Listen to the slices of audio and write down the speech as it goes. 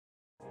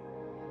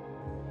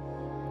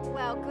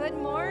Well, good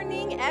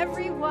morning,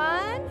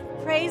 everyone.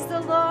 Praise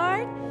the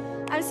Lord.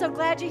 I'm so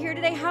glad you're here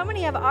today. How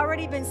many have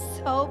already been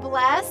so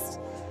blessed?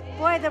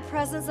 Boy, the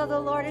presence of the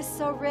Lord is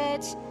so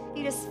rich.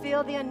 You just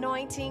feel the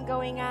anointing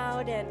going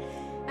out. And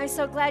I'm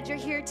so glad you're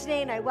here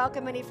today. And I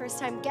welcome any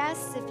first-time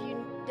guests. If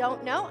you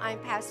don't know, I'm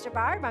Pastor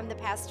Barb. I'm the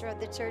pastor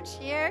of the church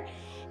here.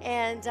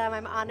 And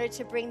I'm honored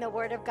to bring the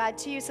word of God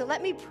to you. So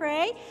let me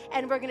pray,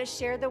 and we're going to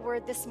share the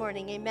word this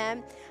morning.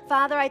 Amen.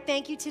 Father, I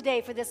thank you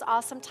today for this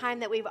awesome time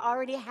that we've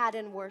already had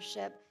in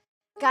worship.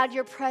 God,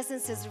 your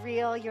presence is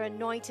real. Your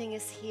anointing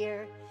is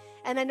here.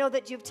 And I know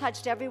that you've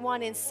touched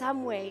everyone in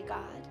some way,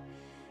 God.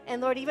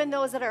 And Lord, even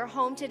those that are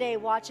home today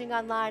watching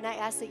online, I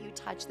ask that you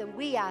touch them.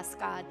 We ask,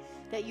 God,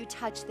 that you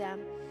touch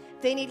them.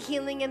 If they need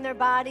healing in their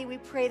body, we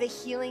pray the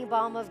healing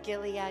balm of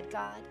Gilead,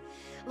 God.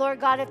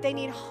 Lord God, if they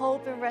need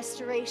hope and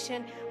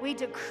restoration, we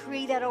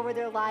decree that over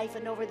their life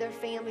and over their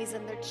families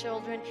and their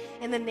children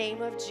in the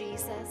name of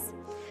Jesus.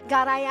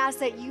 God, I ask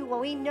that you, well,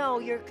 we know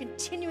you're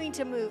continuing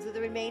to move through the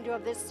remainder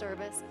of this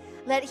service.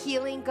 Let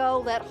healing go,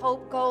 let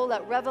hope go,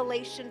 let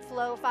revelation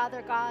flow,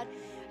 Father God.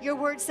 Your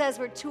word says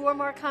where two or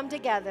more come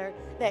together,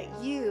 that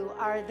you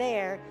are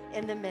there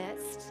in the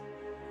midst.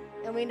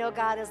 And we know,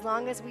 God, as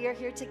long as we are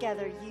here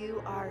together,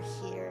 you are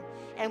here.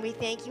 And we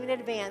thank you in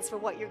advance for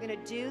what you're going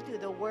to do through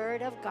the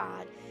word of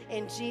God.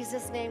 In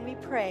Jesus' name we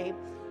pray.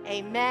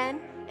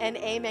 Amen and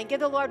amen. Give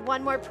the Lord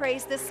one more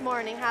praise this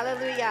morning.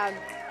 Hallelujah.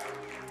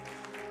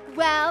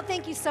 Well,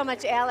 thank you so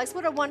much, Alex.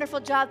 What a wonderful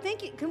job.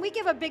 Thank you. Can we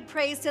give a big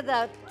praise to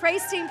the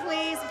praise team,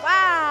 please?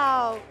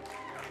 Wow.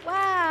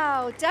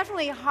 Wow.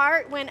 Definitely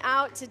heart went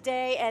out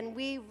today, and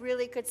we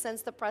really could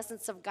sense the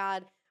presence of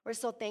God. We're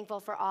so thankful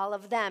for all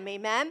of them.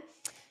 Amen.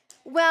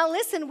 Well,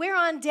 listen, we're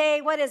on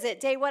day, what is it?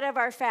 Day what of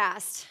our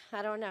fast?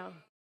 I don't know.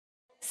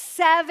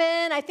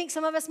 7. I think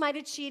some of us might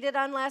have cheated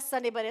on last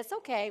Sunday, but it's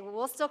okay.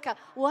 We'll still come.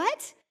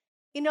 What?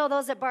 You know,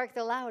 those that bark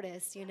the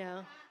loudest, you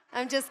know.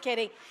 I'm just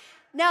kidding.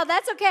 No,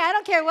 that's okay. I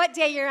don't care what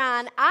day you're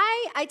on.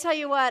 I tell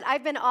you what,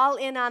 I've been all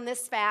in on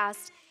this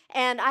fast.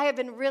 And I have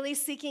been really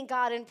seeking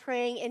God and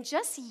praying. And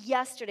just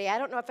yesterday, I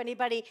don't know if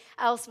anybody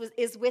else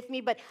is with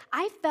me, but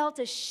I felt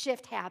a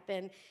shift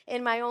happen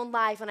in my own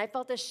life. And I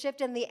felt a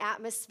shift in the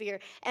atmosphere.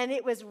 And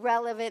it was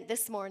relevant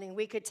this morning.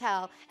 We could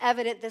tell,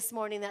 evident this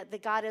morning,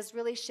 that God has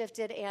really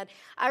shifted. And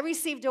I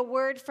received a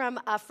word from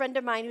a friend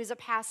of mine who's a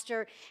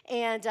pastor.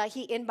 And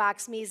he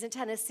inboxed me. He's in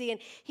Tennessee.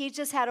 And he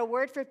just had a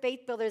word for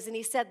faith builders. And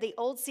he said, the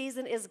old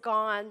season is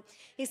gone.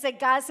 He said,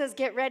 God says,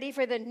 get ready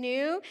for the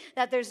new,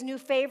 that there's new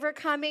favor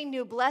coming,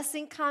 new blessing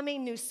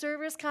coming, new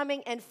service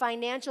coming, and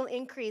financial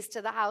increase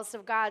to the house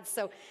of God.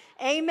 So,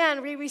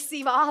 amen. We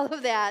receive all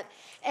of that.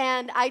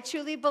 And I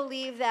truly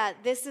believe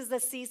that this is the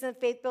season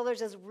Faith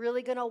Builders is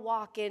really going to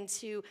walk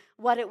into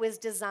what it was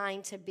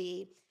designed to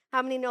be.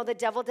 How many know the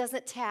devil doesn't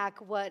attack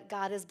what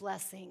God is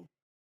blessing?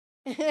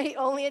 He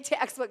only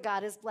attacks what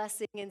God is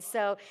blessing. And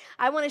so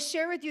I want to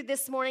share with you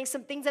this morning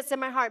some things that's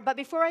in my heart. But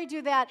before I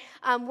do that,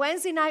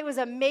 Wednesday night was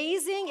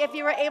amazing. If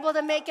you were able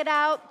to make it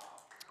out,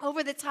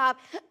 over the top,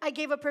 I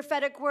gave a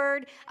prophetic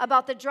word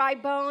about the dry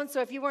bones. So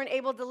if you weren't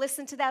able to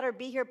listen to that or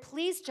be here,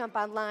 please jump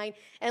online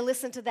and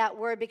listen to that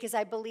word, because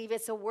I believe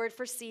it's a word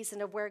for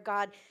season of where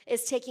God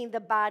is taking the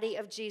body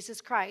of Jesus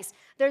Christ.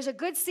 There's a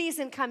good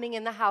season coming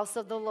in the house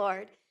of the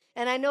Lord.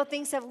 And I know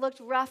things have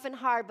looked rough and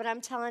hard, but I'm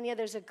telling you,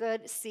 there's a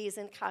good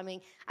season coming.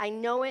 I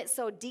know it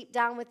so deep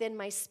down within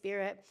my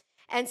spirit.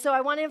 And so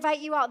I want to invite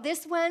you out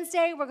this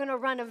Wednesday. We're going to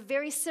run a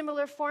very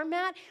similar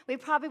format. We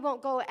probably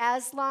won't go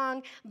as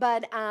long,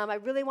 but I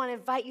really want to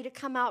invite you to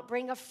come out,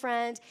 bring a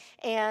friend,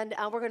 and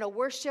we're going to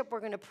worship. We're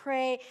going to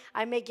pray.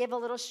 I may give a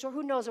little short.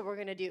 Who knows what we're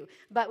going to do?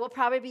 But we'll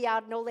probably be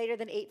out no later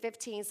than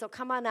 8:15. So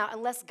come on out,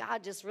 unless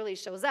God just really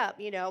shows up,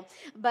 you know.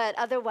 But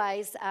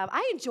otherwise,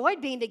 I enjoyed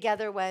being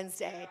together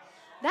Wednesday.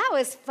 That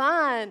was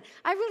fun.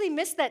 I really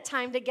missed that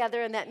time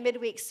together in that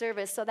midweek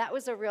service, so that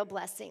was a real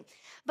blessing.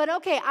 But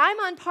okay, I'm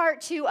on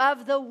part 2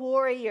 of The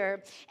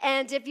Warrior.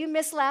 And if you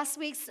missed last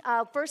week's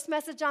first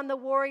message on The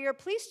Warrior,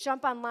 please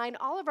jump online.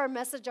 All of our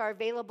messages are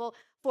available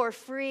for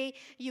free.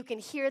 You can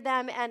hear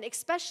them, and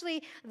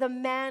especially the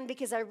men,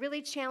 because I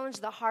really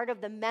challenged the heart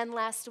of the men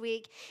last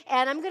week.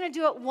 And I'm going to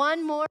do it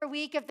one more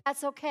week if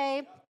that's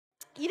okay.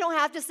 You don't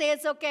have to say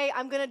it's okay.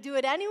 I'm going to do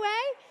it anyway.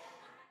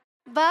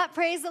 But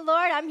praise the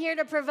Lord, I'm here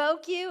to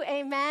provoke you,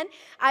 amen.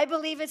 I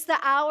believe it's the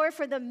hour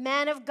for the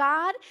men of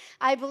God.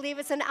 I believe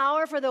it's an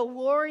hour for the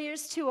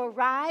warriors to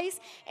arise.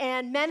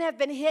 And men have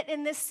been hit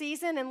in this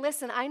season. And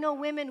listen, I know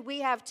women, we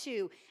have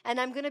too. And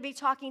I'm going to be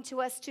talking to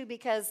us too,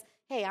 because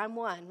hey, I'm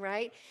one,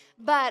 right?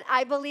 But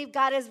I believe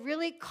God is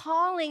really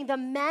calling the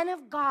men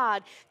of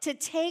God to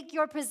take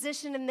your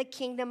position in the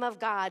kingdom of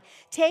God.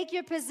 Take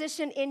your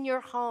position in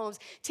your homes.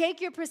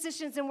 Take your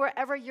positions in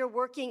wherever you're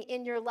working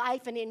in your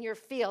life and in your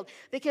field,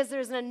 because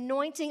there's an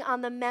anointing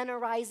on the men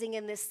arising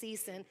in this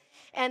season.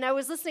 And I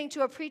was listening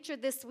to a preacher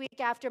this week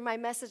after my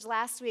message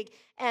last week,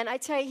 and I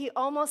tell you, he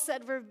almost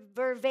said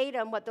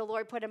verbatim what the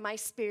Lord put in my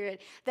spirit.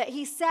 That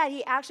he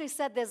actually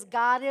said this: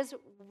 God is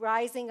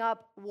rising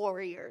up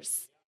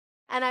warriors.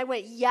 And I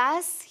went,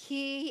 yes,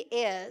 he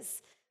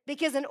is.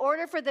 Because in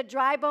order for the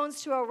dry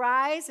bones to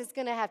arise, it's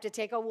going to have to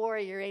take a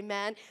warrior,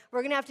 amen?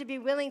 We're going to have to be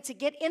willing to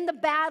get in the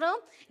battle,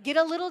 get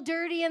a little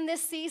dirty in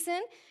this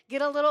season,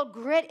 get a little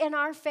grit in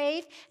our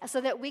faith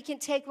so that we can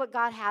take what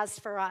God has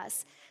for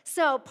us.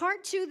 So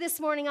part 2 this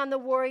morning on the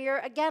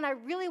warrior. Again, I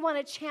really want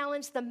to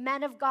challenge the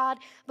men of God,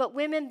 but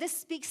women, this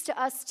speaks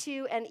to us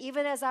too. And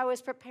even as I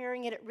was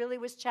preparing it, it really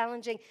was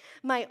challenging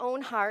my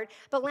own heart.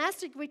 But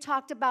last week we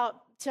talked about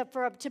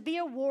to be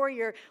a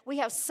warrior, we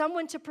have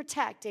someone to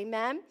protect,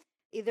 amen?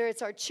 Either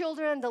it's our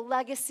children, the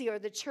legacy, or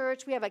the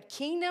church. We have a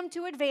kingdom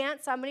to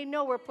advance. How many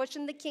know we're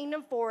pushing the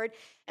kingdom forward?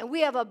 And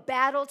we have a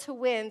battle to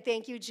win.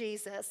 Thank you,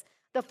 Jesus.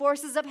 The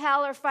forces of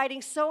hell are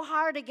fighting so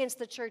hard against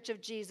the church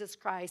of Jesus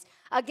Christ,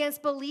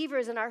 against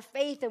believers in our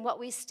faith and what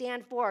we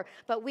stand for,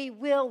 but we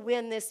will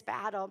win this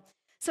battle.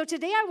 So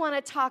today I want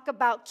to talk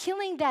about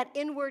killing that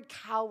inward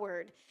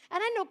coward. And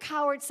I know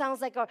coward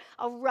sounds like a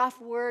rough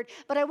word,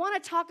 but I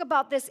want to talk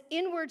about this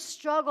inward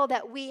struggle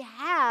that we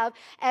have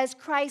as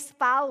Christ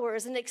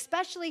followers, and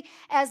especially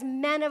as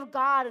men of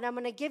God. And I'm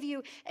going to give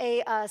you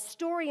a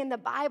story in the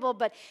Bible,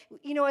 but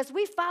you know, as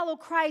we follow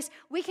Christ,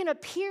 we can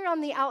appear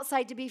on the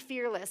outside to be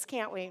fearless,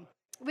 can't we?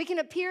 We can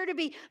appear to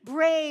be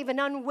brave and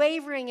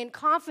unwavering and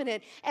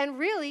confident, and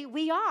really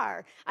we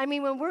are. I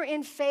mean, when we're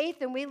in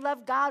faith and we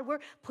love God,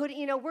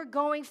 we're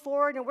going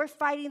forward and we're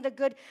fighting the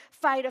good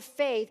fight of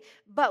faith.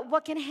 But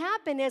what can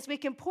happen is we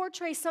can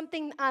portray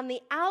something on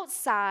the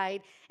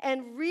outside,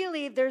 and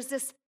really there's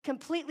this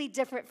completely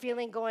different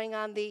feeling going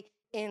on the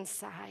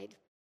inside.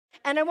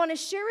 And I want to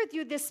share with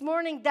you this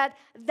morning that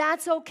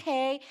that's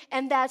okay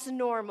and that's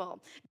normal.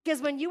 Because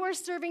when you are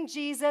serving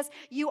Jesus,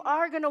 you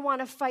are going to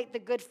want to fight the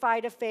good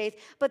fight of faith,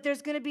 but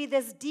there's going to be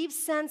this deep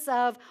sense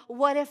of,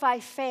 what if I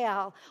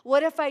fail?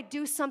 What if I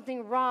do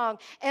something wrong?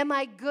 Am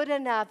I good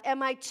enough?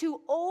 Am I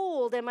too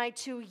old? Am I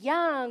too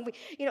young?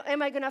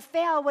 Am I going to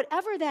fail?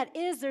 Whatever that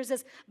is, there's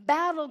this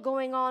battle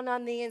going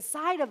on the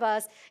inside of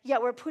us,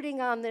 yet we're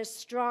putting on this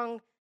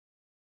strong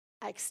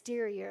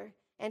exterior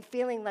and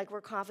feeling like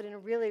we're confident,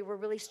 and really, we're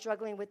really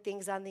struggling with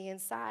things on the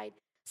inside.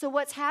 So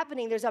what's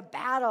happening? There's a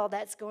battle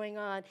that's going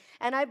on.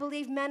 And I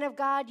believe, men of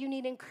God, you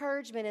need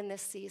encouragement in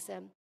this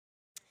season.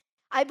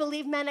 I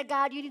believe, men of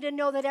God, you need to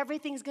know that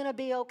everything's going to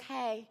be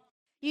okay.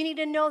 You need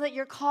to know that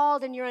you're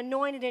called and you're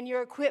anointed and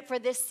you're equipped for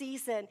this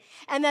season.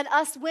 And that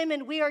us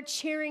women, we are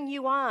cheering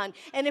you on.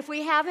 And if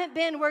we haven't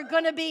been, we're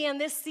going to be in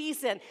this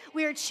season.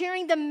 We are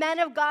cheering the men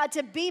of God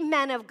to be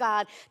men of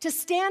God, to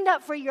stand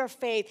up for your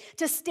faith,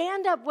 to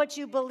stand up what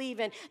you believe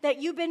in, that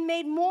you've been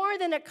made more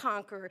than a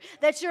conqueror,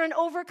 that you're an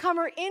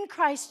overcomer in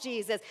Christ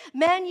Jesus.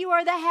 Men, you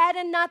are the head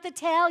and not the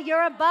tail.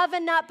 You're above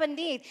and not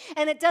beneath.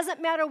 And it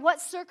doesn't matter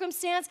what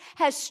circumstance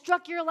has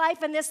struck your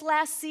life in this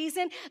last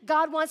season,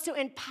 God wants to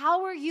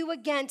empower you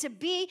again to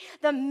be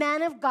the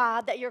man of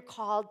God that you're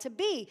called to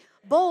be.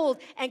 Bold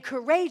and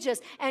courageous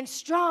and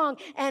strong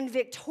and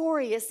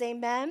victorious.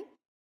 Amen?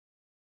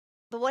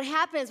 But what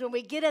happens when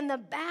we get in the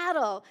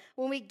battle,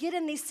 when we get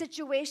in these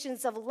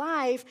situations of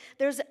life,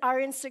 there's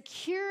our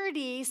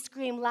insecurities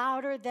scream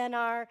louder than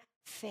our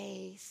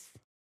faith.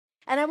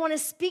 And I want to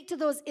speak to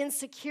those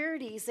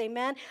insecurities,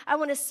 amen? I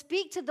want to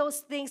speak to those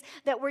things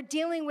that we're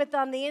dealing with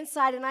on the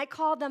inside, and I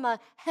call them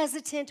a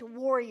hesitant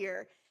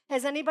warrior.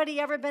 Has anybody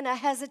ever been a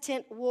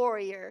hesitant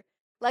warrior?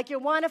 Like you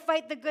want to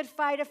fight the good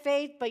fight of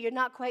faith, but you're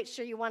not quite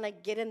sure you want to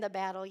get in the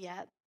battle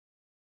yet.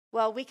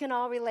 Well, we can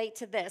all relate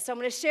to this. So I'm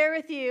going to share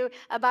with you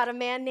about a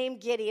man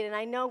named Gideon. And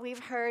I know we've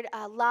heard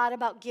a lot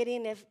about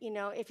Gideon if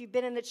you've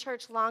been in the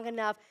church long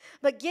enough.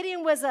 But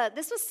Gideon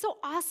this was so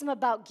awesome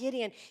about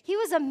Gideon. He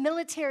was a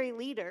military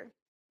leader.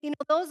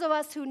 Those of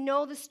us who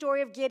know the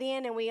story of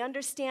Gideon and we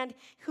understand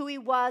who he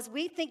was,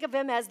 we think of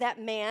him as that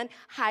man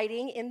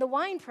hiding in the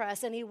wine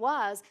press, and he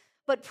was.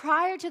 But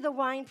prior to the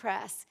wine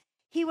press,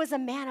 he was a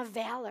man of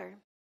valor.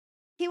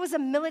 He was a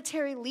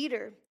military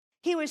leader.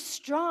 He was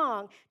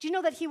strong. Do you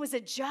know that he was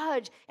a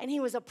judge and he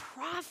was a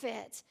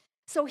prophet?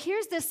 So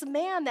here's this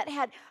man that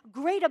had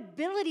great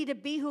ability to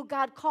be who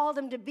God called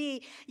him to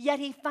be, yet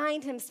he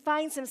finds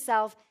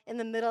himself in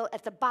the middle,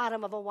 at the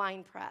bottom of a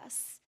wine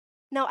press.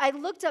 Now, I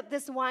looked up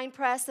this wine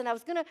press, and I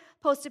was going to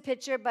post a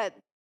picture, but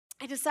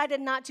I decided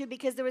not to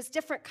because there was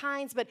different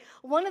kinds, but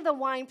one of the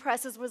wine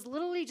presses was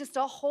literally just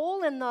a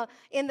hole in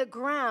the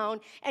ground,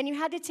 and you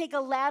had to take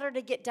a ladder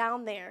to get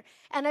down there.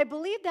 And I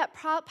believe that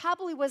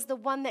probably was the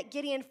one that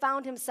Gideon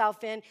found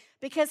himself in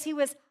because he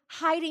was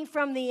hiding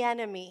from the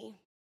enemy.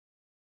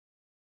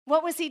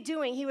 What was he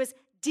doing? He was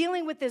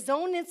dealing with his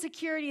own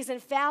insecurities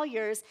and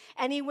failures,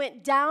 and he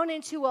went down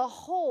into a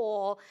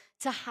hole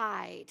to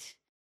hide,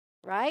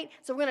 right?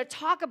 So we're going to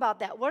talk about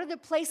that. What are the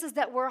places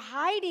that we're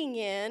hiding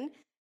in?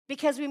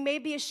 Because we may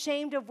be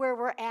ashamed of where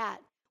we're at.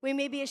 We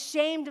may be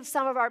ashamed of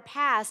some of our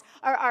past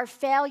or our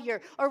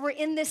failure, or we're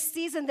in this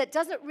season that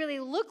doesn't really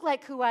look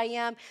like who I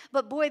am,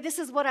 but boy, this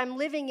is what I'm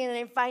living in, and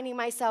I'm finding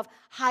myself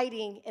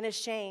hiding and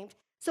ashamed.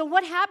 So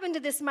what happened to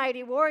this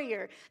mighty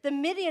warrior? The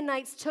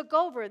Midianites took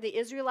over. The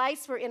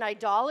Israelites were in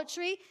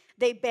idolatry.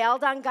 They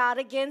bailed on God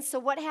again. So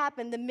what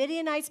happened? The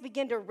Midianites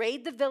began to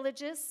raid the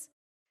villages.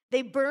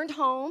 They burned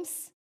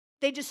homes.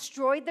 They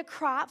destroyed the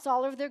crops,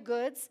 all of their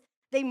goods.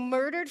 They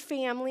murdered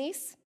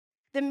families.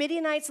 The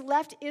Midianites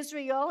left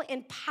Israel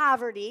in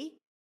poverty.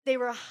 They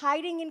were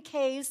hiding in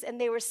caves, and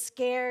they were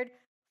scared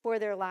for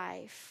their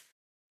life.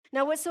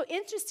 Now, what's so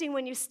interesting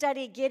when you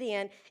study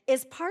Gideon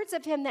is parts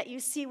of him that you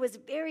see was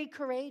very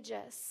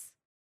courageous.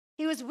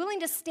 He was willing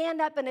to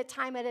stand up in a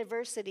time of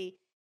adversity,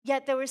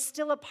 yet there was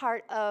still a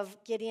part of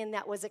Gideon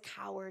that was a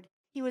coward.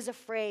 He was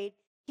afraid.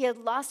 He had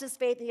lost his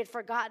faith. He had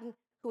forgotten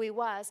who he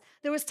was.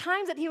 There was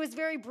times that he was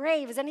very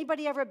brave. Has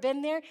anybody ever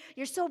been there?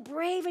 You're so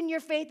brave in your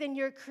faith and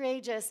you're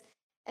courageous.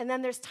 And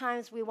then there's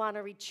times we want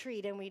to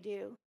retreat, and we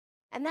do.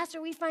 And that's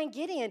where we find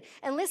Gideon.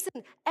 And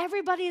listen,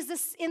 everybody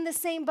is in the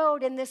same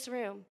boat in this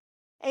room.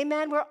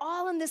 Amen. We're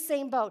all in the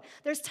same boat.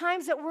 There's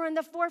times that we're in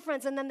the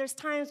forefronts, and then there's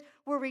times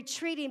we're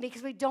retreating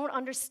because we don't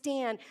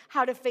understand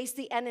how to face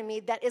the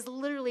enemy that is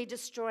literally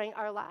destroying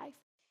our life.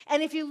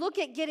 And if you look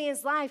at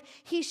Gideon's life,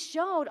 he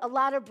showed a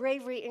lot of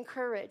bravery and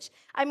courage.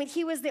 I mean,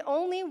 he was the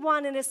only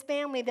one in his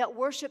family that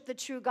worshiped the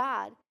true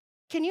God.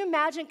 Can you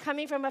imagine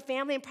coming from a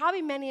family, and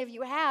probably many of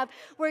you have,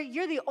 where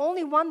you're the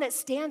only one that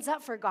stands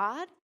up for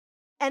God?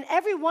 And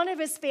every one of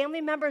his family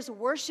members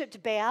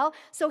worshiped Baal,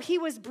 so he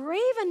was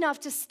brave enough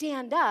to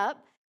stand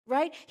up,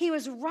 right? He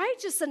was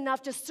righteous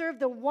enough to serve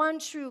the one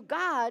true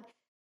God,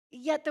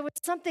 yet there was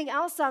something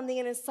else on the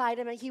inside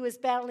of him. He was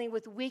battling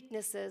with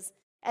weaknesses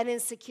and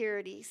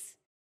insecurities.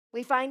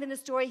 We find in the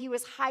story he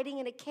was hiding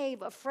in a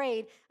cave,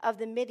 afraid of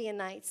the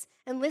Midianites.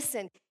 And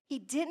listen, he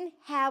didn't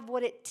have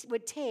what it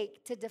would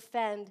take to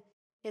defend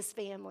his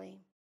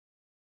family.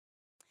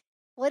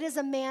 What is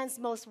a man's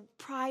most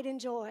pride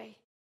and joy?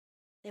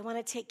 They want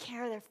to take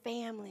care of their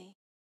family.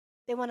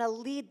 They want to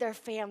lead their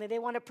family. They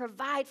want to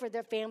provide for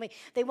their family.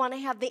 They want to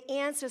have the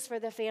answers for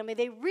their family.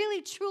 They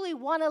really, truly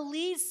want to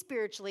lead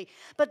spiritually.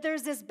 But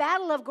there's this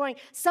battle of going,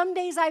 some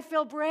days I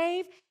feel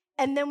brave,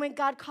 and then when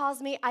God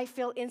calls me, I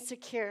feel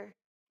insecure.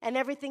 And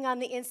everything on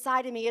the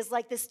inside of me is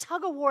like this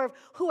tug of war of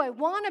who I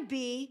want to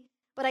be,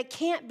 but I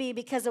can't be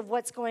because of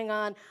what's going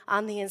on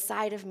the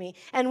inside of me.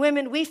 And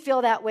women, we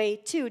feel that way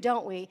too,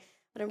 don't we?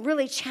 But I'm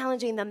really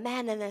challenging the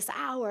men in this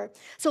hour.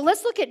 So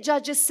let's look at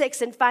Judges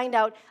 6 and find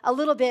out a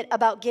little bit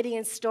about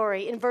Gideon's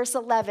story. In verse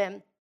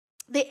 11,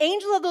 the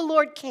angel of the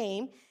Lord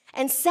came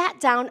and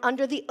sat down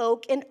under the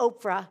oak in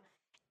Ophrah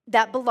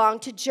that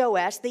belonged to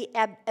Joash the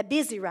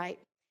Abiezrite,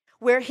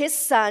 where his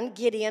son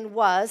Gideon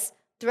was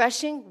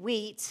threshing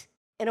wheat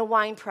in a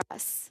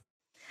winepress.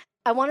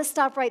 I want to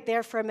stop right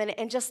there for a minute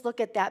and just look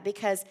at that,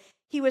 because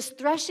he was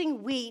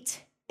threshing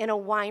wheat in a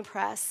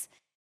winepress.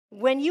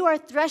 When you are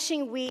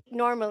threshing wheat,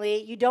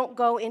 normally, you don't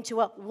go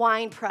into a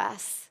wine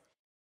press,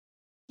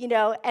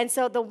 and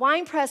so the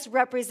wine press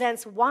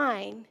represents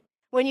wine.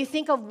 When you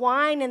think of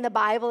wine in the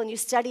Bible and you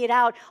study it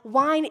out,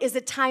 wine is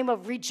a time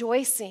of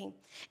rejoicing.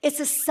 It's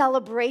a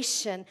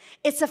celebration.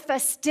 It's a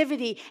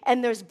festivity,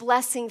 and there's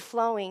blessing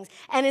flowing.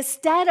 And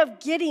instead of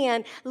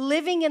Gideon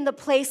living in the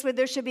place where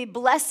there should be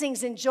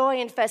blessings and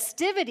joy and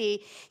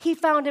festivity, he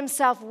found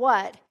himself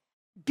what?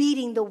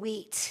 Beating the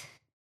wheat.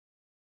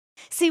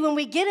 See, when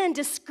we get in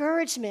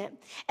discouragement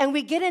and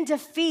we get in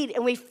defeat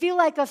and we feel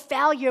like a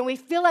failure and we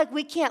feel like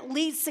we can't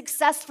lead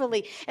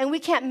successfully and we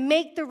can't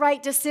make the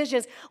right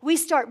decisions, we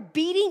start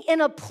beating in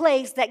a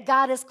place that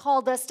God has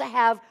called us to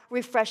have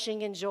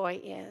refreshing and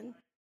joy in.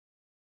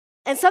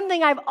 And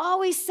something I've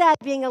always said,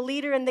 being a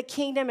leader in the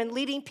kingdom and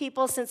leading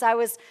people since I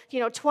was,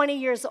 20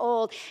 years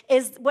old,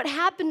 is what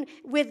happened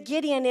with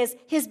Gideon is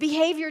his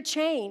behavior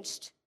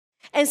changed.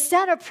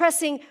 Instead of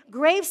pressing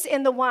grapes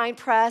in the wine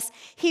press,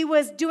 he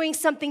was doing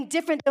something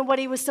different than what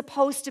he was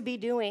supposed to be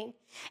doing.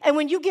 And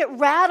when you get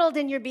rattled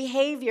in your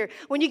behavior,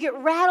 when you get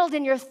rattled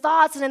in your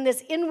thoughts and in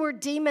this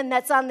inward demon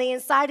that's on the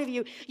inside of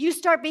you, you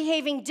start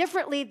behaving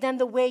differently than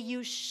the way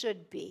you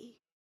should be.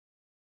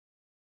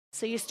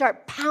 So you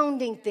start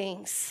pounding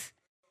things.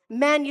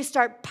 Men, you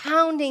start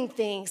pounding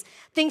things.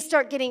 Things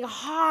start getting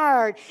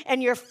hard,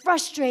 and you're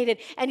frustrated,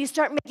 and you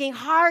start making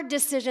hard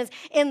decisions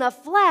in the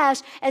flesh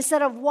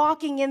instead of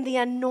walking in the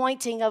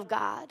anointing of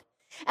God.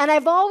 And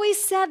I've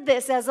always said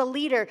this as a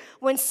leader,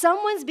 when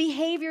someone's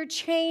behavior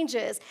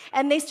changes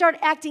and they start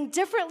acting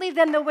differently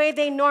than the way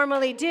they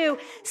normally do,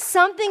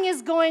 something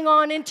is going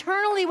on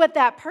internally with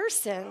that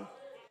person.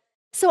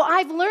 So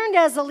I've learned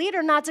as a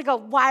leader not to go,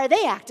 why are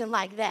they acting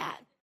like that?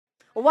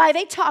 Why are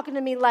they talking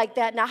to me like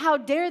that? Now, how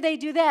dare they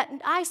do that?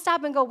 And I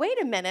stop and go, wait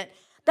a minute.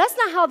 That's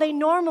not how they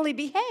normally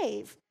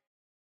behave.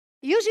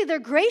 Usually they're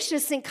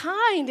gracious and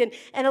kind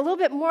and a little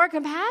bit more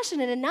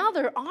compassionate, and now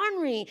they're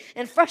ornery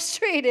and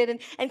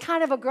frustrated and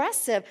kind of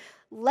aggressive.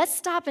 Let's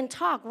stop and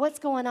talk. What's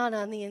going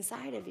on the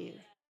inside of you?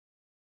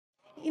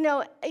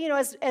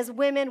 As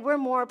women, we're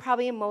more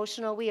probably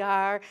emotional. We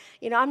are.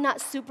 I'm not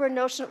super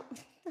emotional.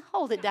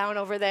 Hold it down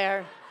over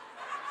there.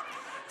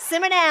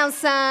 Simmer down,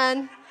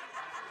 son.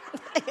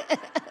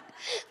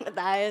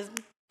 Matthias.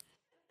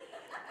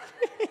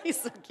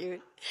 He's so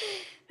cute.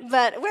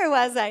 But where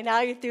was I?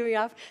 Now you threw me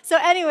off. So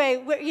anyway,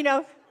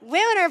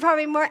 Women are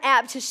probably more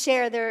apt to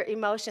share their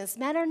emotions.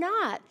 Men are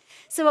not.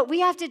 So what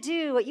you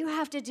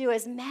have to do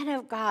as men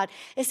of God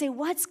is say,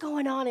 what's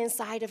going on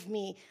inside of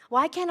me?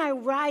 Why can't I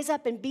rise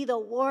up and be the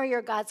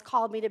warrior God's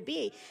called me to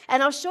be?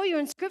 And I'll show you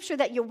in Scripture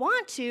that you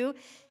want to.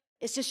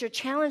 It's just you're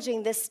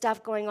challenging this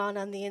stuff going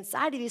on the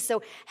inside of you.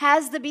 So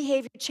has the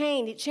behavior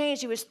changed? It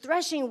changed. He was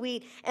threshing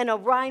wheat in a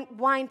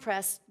wine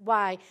press.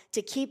 Why?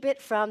 To keep it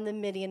from the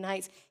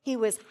Midianites. He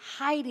was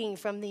hiding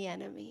from the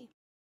enemy.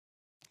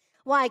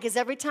 Why? Because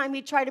every time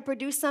he tried to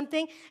produce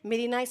something,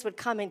 Midianites would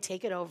come and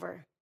take it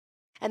over.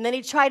 And then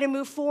he'd try to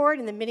move forward,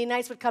 and the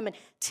Midianites would come and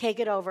take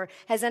it over.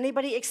 Has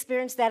anybody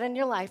experienced that in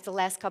your life the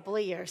last couple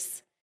of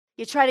years?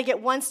 You try to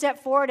get one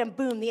step forward, and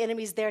boom, the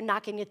enemy's there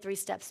knocking you 3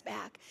 steps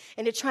back.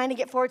 And you're trying to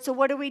get forward. So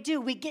what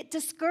do? We get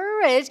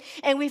discouraged,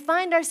 and we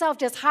find ourselves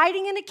just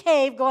hiding in a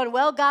cave going,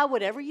 well, God,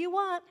 whatever you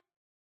want.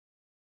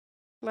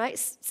 Right?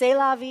 C'est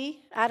la vie.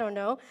 I don't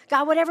know.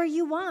 God, whatever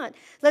you want.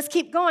 Let's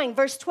keep going.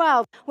 Verse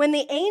 12. When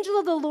the angel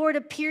of the Lord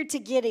appeared to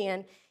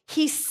Gideon,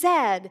 he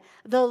said,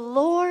 the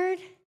Lord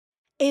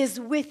is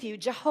with you.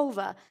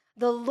 Jehovah,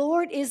 the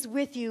Lord is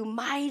with you,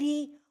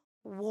 mighty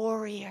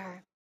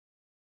warrior.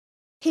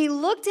 He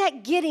looked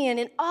at Gideon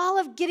and all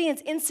of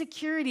Gideon's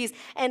insecurities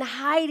and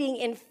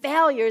hiding and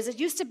failures. It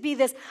used to be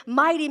this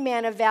mighty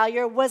man of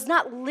valor, was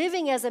not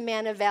living as a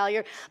man of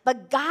valor,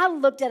 but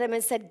God looked at him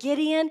and said,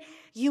 Gideon,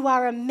 you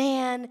are a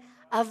man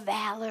of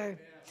valor.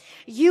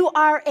 You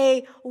are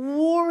a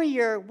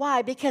warrior.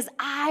 Why? Because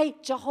I,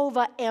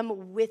 Jehovah,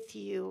 am with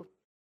you.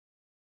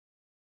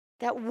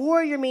 That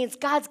warrior means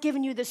God's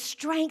given you the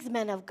strength,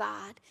 men of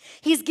God.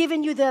 He's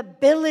given you the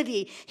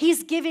ability.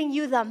 He's giving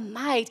you the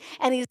might,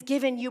 and he's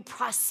given you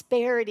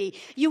prosperity.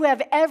 You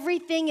have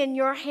everything in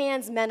your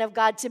hands, men of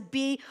God, to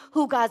be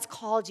who God's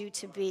called you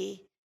to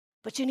be.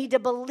 But you need to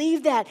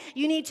believe that.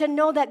 You need to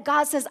know that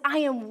God says, I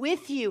am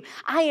with you.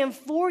 I am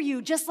for you.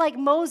 Just like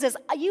Moses,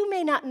 you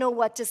may not know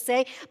what to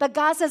say, but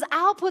God says,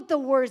 I'll put the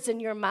words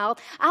in your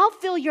mouth. I'll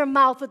fill your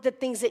mouth with the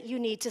things that you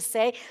need to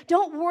say.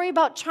 Don't worry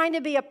about trying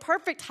to be a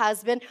perfect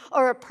husband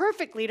or a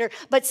perfect leader,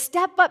 but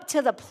step up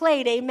to the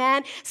plate,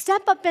 amen?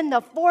 Step up in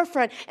the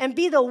forefront and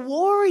be the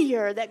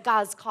warrior that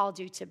God's called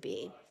you to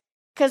be.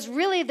 Because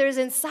really, there's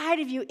inside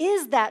of you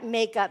is that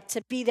makeup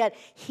to be that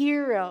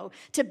hero,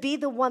 to be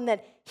the one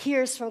that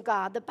hears from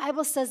God. The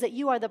Bible says that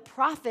you are the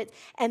prophet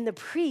and the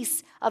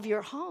priest of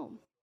your home.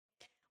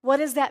 What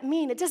does that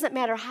mean? It doesn't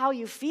matter how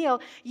you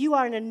feel. You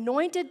are in an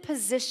anointed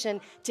position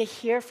to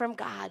hear from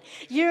God.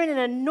 You're in an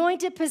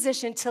anointed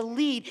position to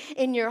lead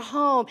in your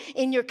home,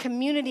 in your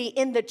community,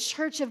 in the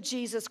church of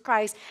Jesus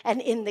Christ, and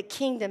in the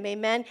kingdom.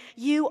 Amen?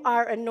 You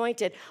are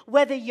anointed.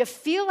 Whether you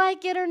feel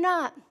like it or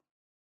not,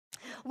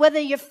 whether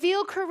you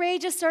feel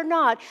courageous or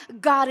not,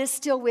 God is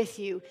still with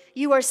you.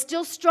 You are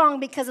still strong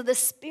because of the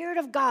Spirit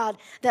of God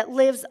that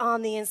lives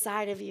on the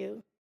inside of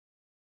you.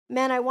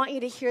 Man, I want you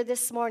to hear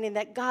this morning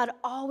that God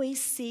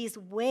always sees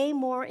way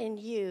more in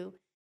you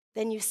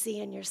than you see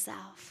in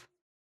yourself.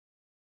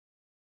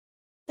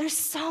 There's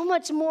so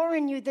much more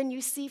in you than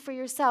you see for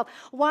yourself.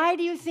 Why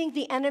do you think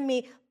the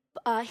enemy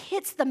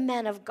hits the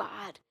men of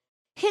God?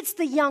 Hits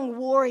the young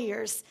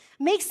warriors,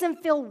 makes them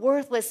feel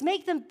worthless,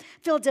 make them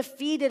feel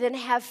defeated and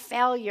have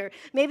failure.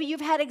 Maybe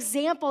you've had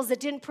examples that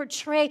didn't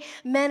portray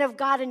men of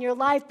God in your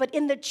life, but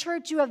in the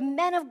church you have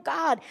men of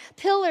God,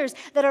 pillars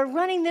that are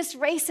running this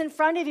race in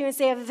front of you and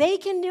say, if they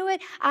can do it,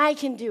 I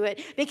can do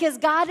it. Because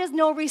God is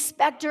no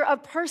respecter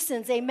of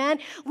persons, amen?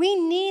 We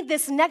need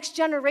this next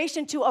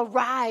generation to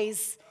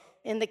arise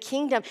in the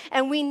kingdom.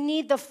 And we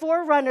need the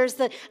forerunners,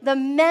 the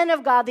men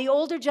of God, the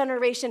older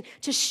generation,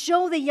 to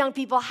show the young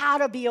people how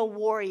to be a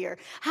warrior,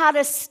 how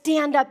to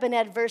stand up in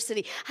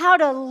adversity, how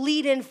to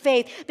lead in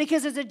faith.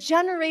 Because there's a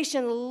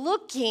generation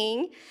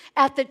looking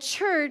at the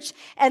church,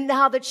 and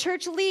how the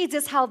church leads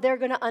is how they're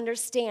going to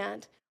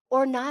understand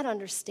or not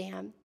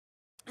understand.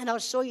 And I'll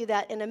show you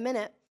that in a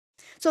minute.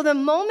 So the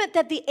moment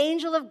that the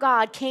angel of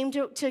God came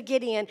to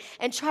Gideon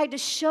and tried to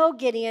show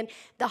Gideon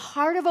the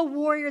heart of a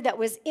warrior that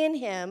was in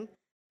him,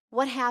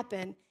 what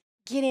happened?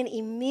 Gideon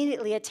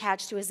immediately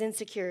attached to his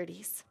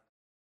insecurities.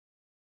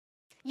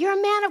 You're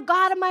a man of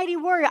God, a mighty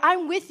warrior.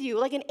 I'm with you.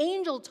 Like an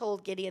angel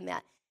told Gideon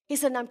that. He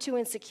said, I'm too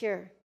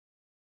insecure.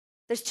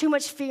 There's too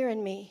much fear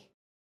in me.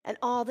 And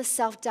all the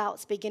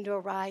self-doubts begin to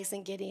arise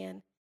in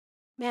Gideon.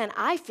 Man,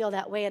 I feel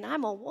that way, and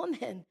I'm a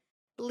woman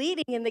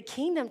leading in the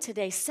kingdom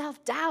today.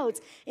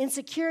 Self-doubts,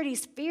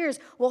 insecurities, fears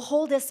will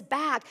hold us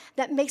back.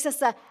 That makes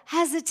us a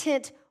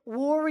hesitant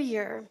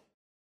warrior.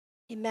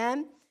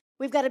 Amen?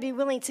 We've got to be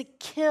willing to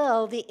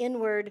kill the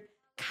inward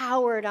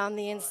coward on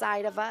the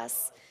inside of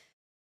us.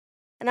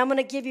 And I'm going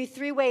to give you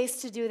 3 ways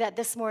to do that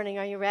this morning.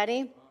 Are you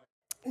ready?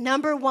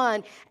 Number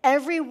 1,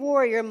 every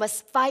warrior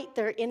must fight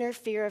their inner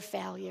fear of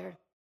failure.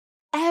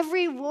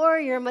 Every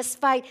warrior must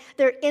fight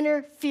their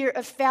inner fear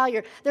of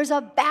failure. There's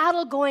a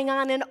battle going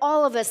on in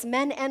all of us,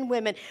 men and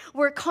women.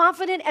 We're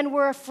confident and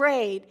we're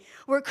afraid.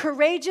 We're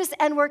courageous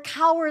and we're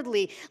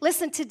cowardly.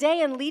 Listen,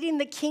 today in leading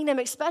the kingdom,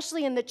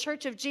 especially in the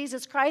church of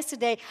Jesus Christ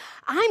today,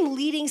 I'm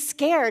leading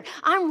scared.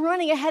 I'm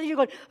running ahead of you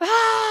going,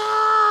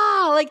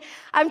 Like,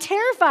 I'm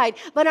terrified,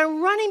 but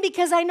I'm running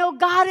because I know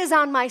God is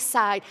on my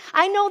side.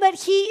 I know that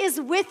He is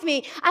with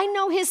me. I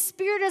know His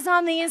Spirit is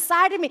on the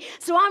inside of me.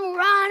 So I'm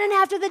running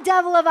after the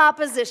devil of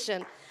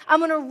opposition. I'm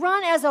going to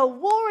run as a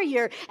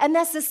warrior, and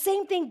that's the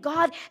same thing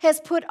God has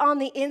put on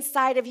the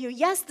inside of you.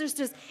 Yes, there's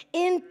this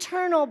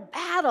internal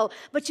battle,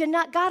 but you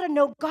got to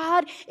know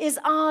God is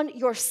on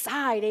your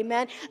side,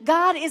 amen?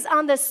 God is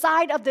on the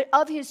side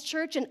of His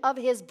church and of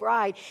His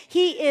bride.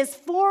 He is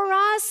for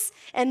us,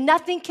 and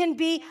nothing can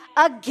be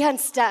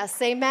against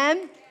us,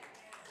 amen?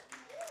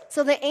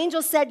 So the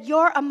angel said,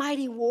 you're a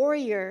mighty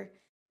warrior.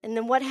 And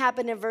then what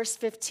happened in verse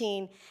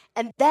 15?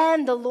 And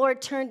then the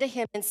Lord turned to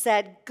him and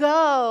said,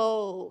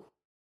 go.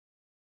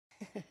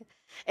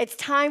 It's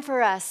time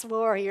for us,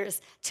 warriors,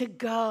 to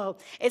go.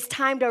 It's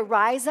time to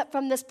rise up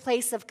from this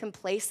place of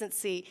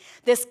complacency,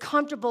 this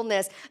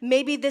comfortableness,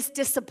 maybe this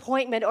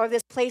disappointment or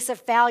this place of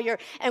failure,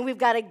 and we've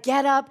got to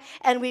get up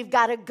and we've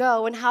got to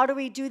go. And how do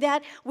we do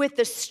that? With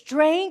the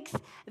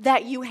strength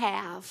that you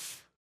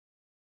have.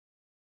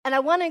 And I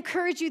want to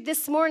encourage you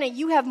this morning,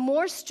 you have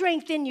more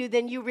strength in you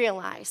than you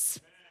realize.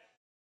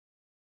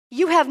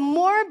 You have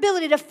more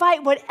ability to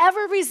fight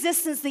whatever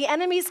resistance the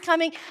enemy's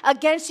coming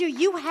against you.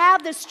 You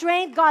have the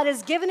strength. God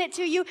has given it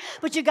to you,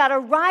 but you got to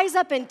rise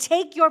up and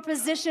take your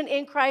position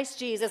in Christ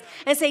Jesus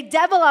and say,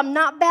 devil, I'm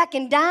not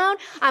backing down.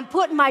 I'm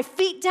putting my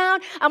feet down.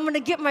 I'm going to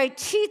get my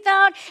teeth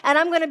out, and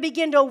I'm going to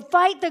begin to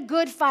fight the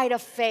good fight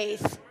of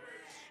faith.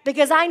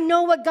 Because I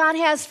know what God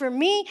has for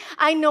me.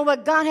 I know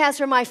what God has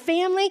for my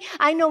family.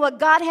 I know what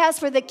God has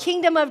for the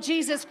kingdom of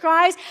Jesus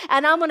Christ.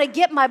 And I'm going to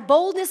get my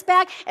boldness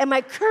back and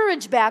my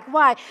courage back.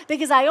 Why?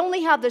 Because I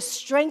only have the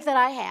strength that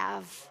I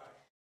have.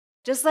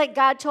 Just like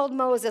God told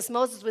Moses.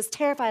 Moses was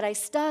terrified. I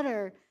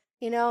stutter.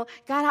 You know,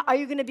 God, are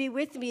you going to be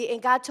with me?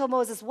 And God told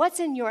Moses, what's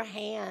in your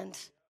hand?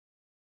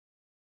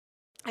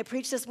 I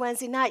preached this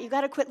Wednesday night. You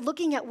got to quit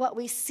looking at what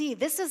we see.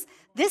 This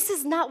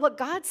is not what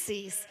God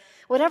sees.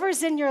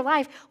 Whatever's in your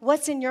life,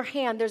 what's in your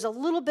hand, there's a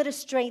little bit of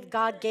strength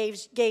God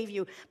gave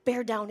you.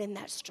 Bear down in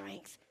that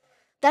strength.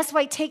 That's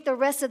why take the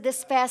rest of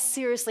this fast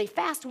seriously.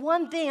 Fast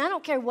one thing, I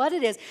don't care what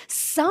it is,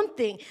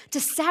 something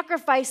to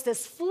sacrifice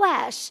this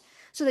flesh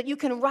so that you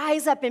can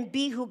rise up and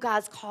be who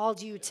God's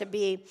called you to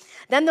be.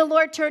 Then the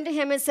Lord turned to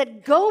him and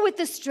said, go with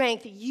the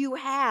strength you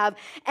have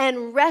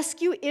and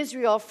rescue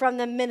Israel from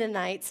the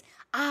Midianites.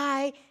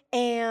 I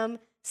am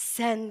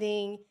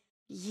sending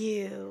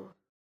you.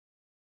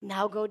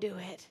 Now go do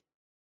it.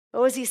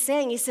 What was he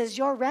saying? He says,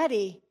 you're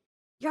ready.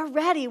 You're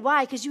ready.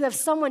 Why? Because you have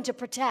someone to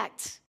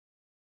protect.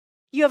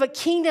 You have a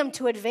kingdom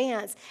to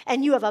advance,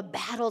 and you have a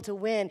battle to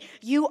win.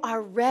 You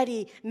are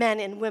ready, men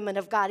and women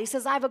of God. He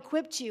says, I've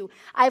equipped you.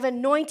 I've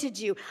anointed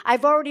you.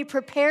 I've already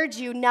prepared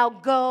you. Now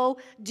go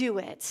do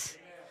it.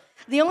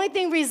 The only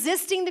thing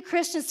resisting the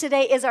Christians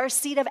today is our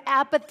seed of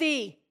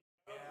apathy.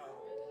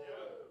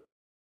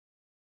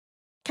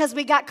 Because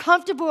we got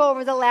comfortable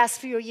over the last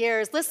few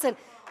years. Listen,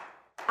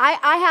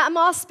 I'm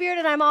all spirit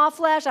and I'm all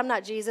flesh. I'm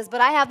not Jesus,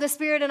 but I have the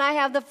spirit and I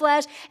have the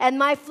flesh, and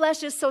my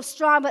flesh is so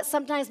strong, but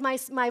sometimes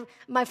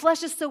my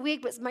flesh is so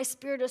weak, but my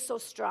spirit is so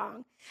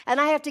strong.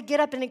 And I have to get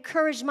up and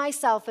encourage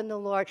myself in the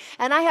Lord,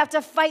 and I have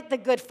to fight the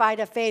good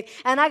fight of faith,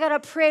 and I got to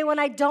pray when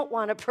I don't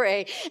want to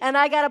pray, and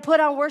I got to put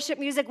on worship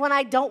music when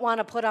I don't want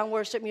to put on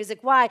worship music.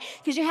 Why?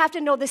 Because you have to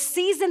know the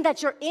season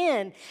that you're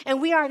in, and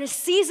we are in a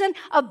season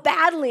of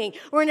battling.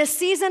 We're in a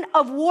season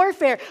of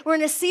warfare. We're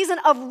in a season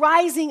of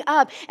rising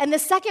up, and the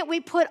second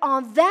we put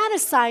on that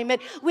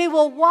assignment, we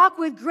will walk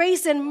with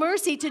grace and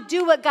mercy to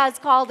do what God's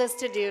called us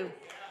to do.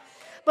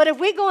 But if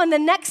we go in the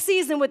next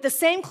season with the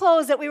same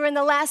clothes that we were in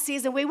the last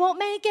season, we won't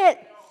make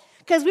it,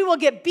 because we will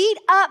get beat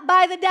up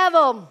by the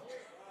devil.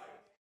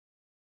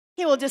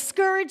 He will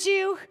discourage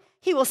you.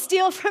 He will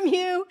steal from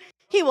you.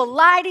 He will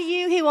lie to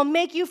you. He will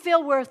make you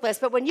feel worthless.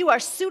 But when you are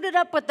suited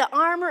up with the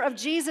armor of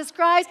Jesus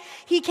Christ,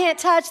 he can't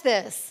touch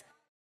this.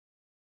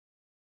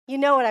 You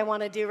know what I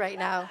want to do right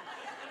now.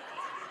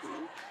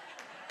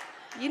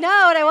 You know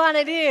what I want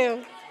to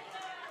do.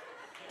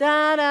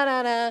 Da, da,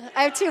 da, da.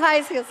 I have 2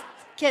 high heels.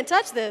 Can't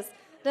touch this.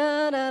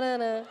 Da, da, da,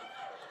 da.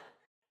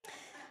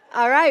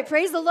 All right,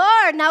 praise the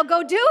Lord. Now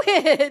go do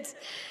it.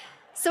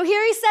 So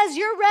here he says,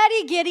 you're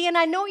ready, Gideon.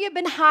 I know you've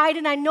been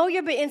hiding. I know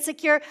you've been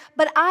insecure,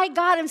 but I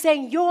got him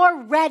saying,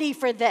 you're ready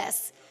for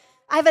this.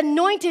 I've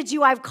anointed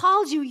you. I've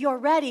called you. You're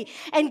ready.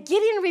 And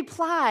Gideon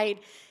replied,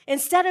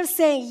 instead of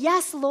saying,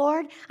 yes,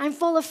 Lord, I'm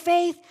full of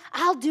faith.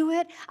 I'll do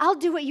it. I'll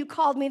do what you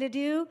called me to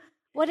do.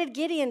 What did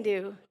Gideon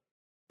do?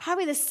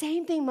 Probably the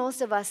same thing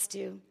most of us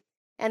do.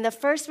 And the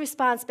first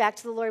response back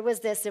to the Lord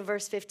was this in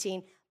verse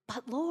 15,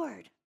 but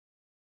Lord.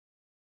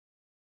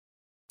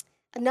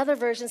 Another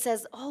version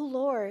says, oh,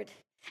 Lord.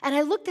 And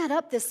I looked that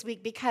up this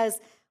week because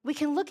we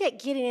can look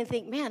at Gideon and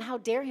think, man, how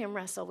dare him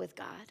wrestle with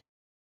God?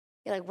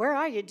 You're like, where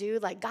are you,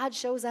 dude? Like, God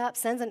shows up,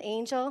 sends an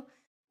angel,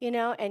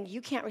 and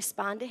you can't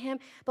respond to him.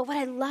 But what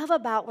I love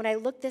about when I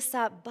looked this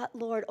up, but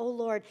Lord, oh,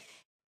 Lord,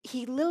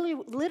 he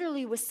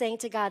literally was saying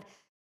to God,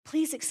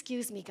 please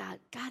excuse me, God.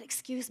 God,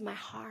 excuse my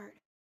heart.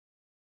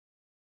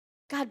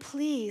 God,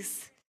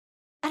 please.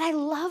 And I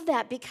love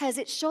that because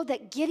it showed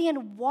that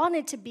Gideon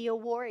wanted to be a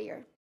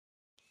warrior.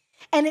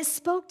 And it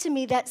spoke to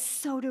me that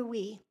so do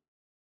we.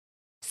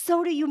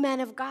 So do you, men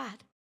of God.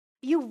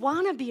 You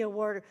want to be a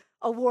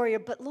warrior,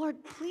 but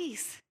Lord,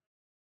 please,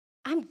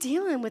 I'm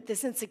dealing with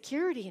this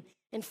insecurity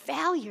and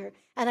failure,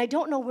 and I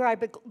don't know where I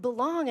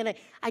belong, and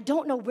I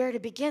don't know where to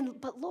begin,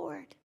 but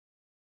Lord.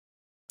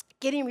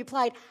 Gideon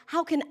replied,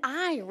 how can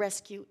I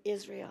rescue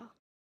Israel?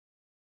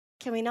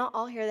 Can we not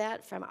all hear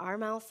that from our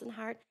mouths and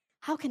heart?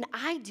 How can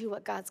I do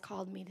what God's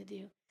called me to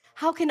do?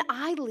 How can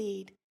I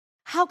lead?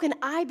 How can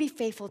I be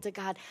faithful to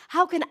God?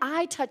 How can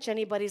I touch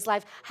anybody's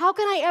life? How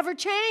can I ever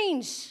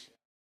change?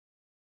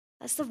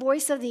 That's the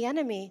voice of the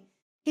enemy.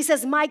 He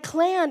says, my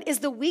clan is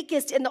the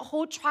weakest in the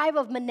whole tribe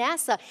of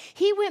Manasseh.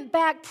 He went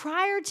back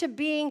prior to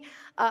being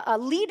a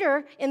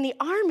leader in the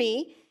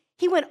army.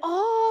 He went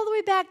all the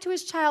way back to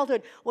his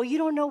childhood. Well, you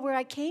don't know where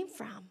I came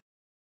from.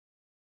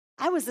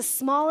 I was the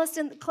smallest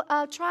in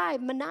the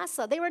tribe,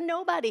 Manasseh. They were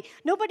nobody.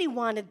 Nobody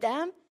wanted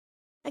them.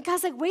 And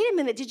God's like, wait a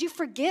minute, did you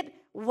forget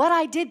what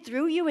I did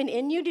through you and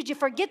in you? Did you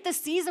forget the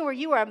season where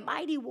you were a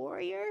mighty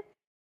warrior?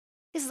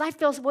 He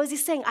says, what is he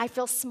saying? I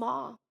feel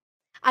small.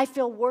 I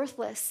feel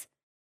worthless.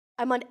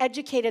 I'm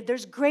uneducated.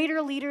 There's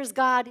greater leaders,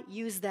 God,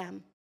 use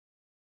them.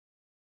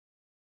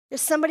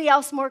 There's somebody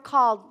else more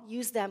called,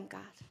 use them,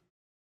 God.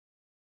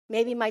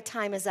 Maybe my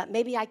time is up.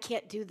 Maybe I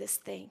can't do this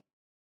thing.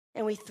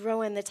 And we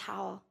throw in the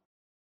towel.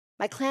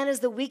 My clan is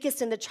the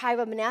weakest in the tribe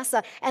of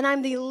Manasseh, and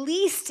I'm the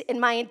least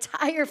in my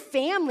entire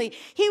family.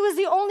 He was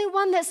the only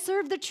one that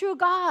served the true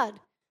God,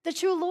 the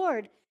true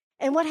Lord.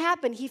 And what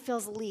happened? He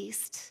feels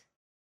least.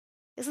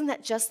 Isn't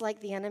that just like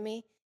the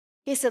enemy?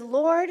 He said,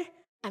 Lord,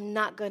 I'm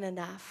not good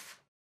enough.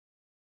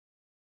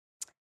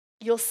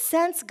 You'll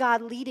sense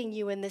God leading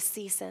you in this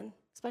season,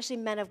 especially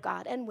men of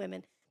God and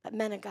women, but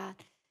men of God.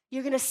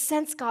 You're going to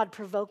sense God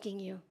provoking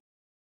you.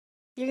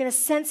 You're going to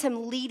sense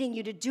him leading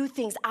you to do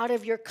things out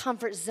of your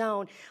comfort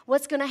zone.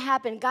 What's going to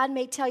happen? God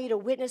may tell you to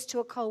witness to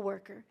a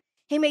coworker.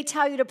 He may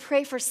tell you to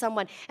pray for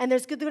someone. And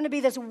there's going to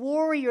be this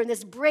warrior and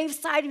this brave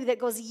side of you that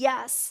goes,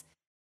 yes.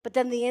 But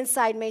then the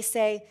inside may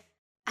say,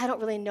 I don't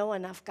really know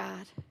enough,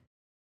 God.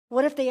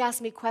 What if they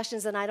ask me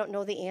questions and I don't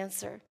know the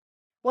answer?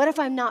 What if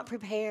I'm not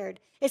prepared?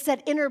 It's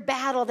that inner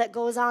battle that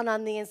goes on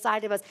the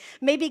inside of us.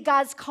 Maybe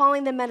God's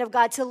calling the men of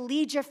God to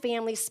lead your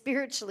family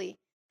spiritually,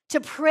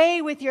 to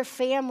pray with your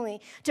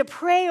family, to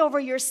pray over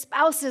your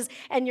spouses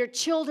and your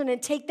children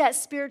and take that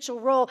spiritual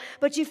role,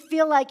 but you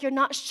feel like you're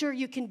not sure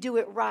you can do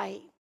it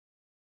right.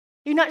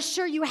 You're not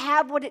sure you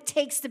have what it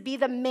takes to be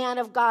the man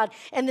of God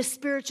and the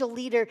spiritual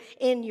leader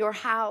in your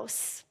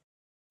house.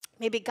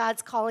 Maybe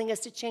God's calling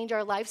us to change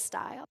our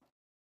lifestyle.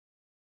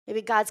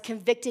 Maybe God's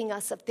convicting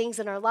us of things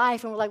in our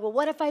life, and we're like, well,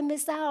 what if I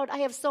miss out? I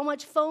have so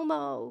much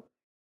FOMO.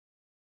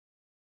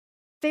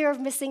 Fear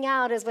of missing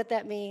out is what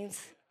that means.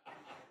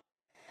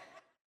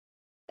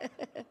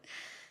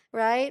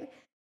 Right?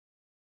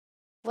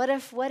 What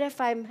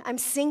if I'm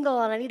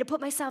single and I need to put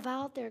myself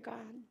out there, God?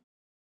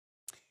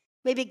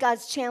 Maybe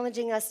God's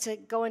challenging us to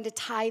go into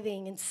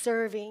tithing and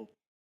serving.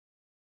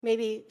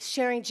 Maybe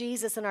sharing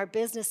Jesus in our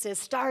businesses,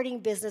 starting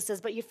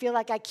businesses, but you feel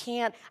like I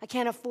can't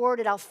afford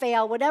it, I'll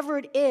fail. Whatever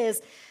it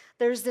is,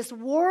 there's this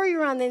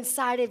warrior on the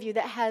inside of you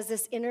that has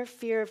this inner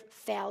fear of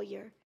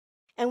failure.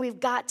 And we've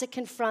got to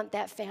confront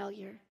that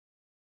failure.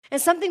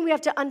 And something we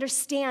have to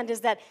understand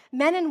is that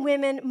men and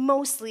women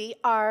mostly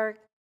are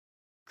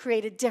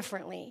created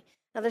differently.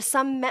 Now, there's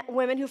some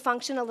women who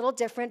function a little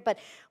different, but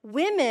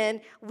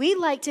women, we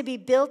like to be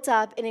built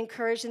up and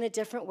encouraged in a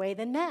different way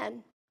than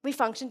men. We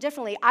function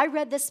differently. I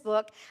read this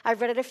book.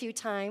 I've read it a few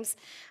times,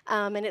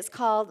 and it's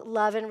called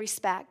Love and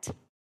Respect.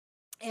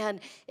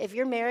 And if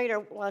you're married,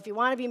 if you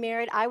want to be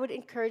married, I would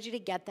encourage you to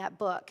get that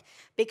book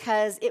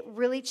because it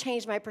really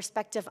changed my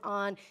perspective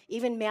on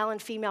even male and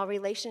female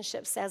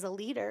relationships as a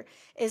leader,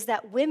 is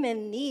that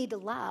women need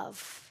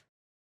love.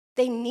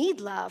 They need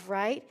love,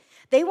 right?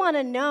 They want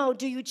to know,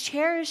 do you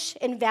cherish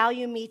and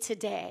value me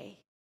today?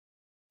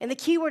 And the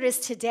key word is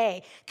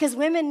today, because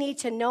women need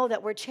to know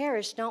that we're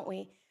cherished, don't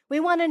we? We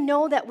want to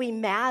know that we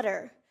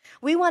matter.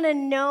 We want to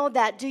know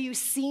that, do you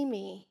see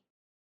me?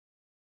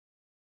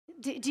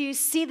 Do you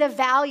see the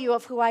value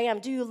of who I am?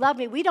 Do you love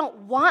me? We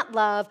don't want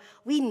love.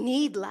 We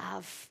need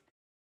love.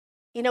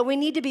 You know, we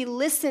need to be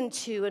listened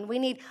to, and we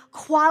need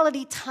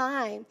quality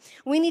time.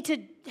 We need to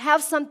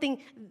have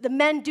something, the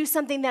men do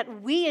something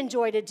that we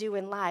enjoy to do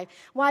in life.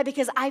 Why?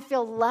 Because I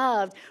feel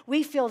loved.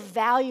 We feel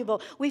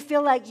valuable. We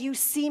feel like you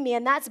see me,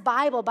 and that's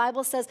Bible.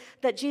 Bible says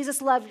that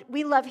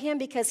we love him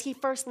because he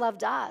first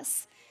loved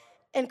us.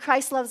 And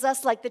Christ loves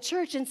us like the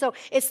church. And so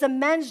it's the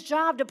men's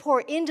job to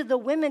pour into the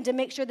women to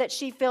make sure that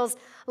she feels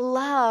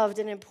loved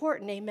and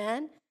important.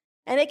 Amen?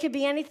 And it could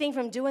be anything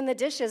from doing the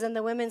dishes. And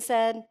the women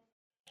said,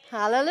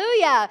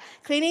 hallelujah,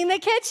 cleaning the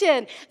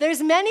kitchen.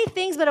 There's many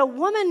things, but a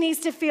woman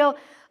needs to feel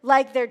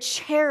like they're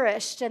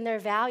cherished and they're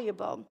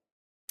valuable.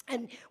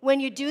 And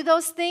when you do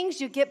those things,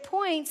 you get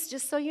points,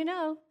 just so you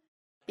know.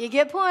 You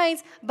get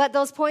points, but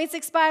those points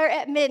expire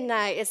at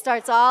midnight. It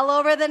starts all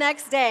over the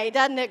next day,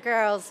 doesn't it,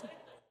 girls?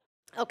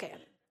 Okay,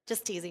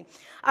 Just teasing.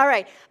 All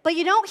right. But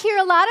you don't hear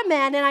a lot of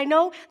men, and I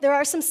know there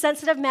are some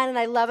sensitive men, and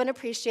I love and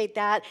appreciate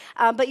that.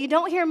 But you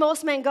don't hear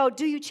most men go,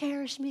 do you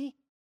cherish me?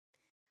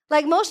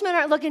 Like most men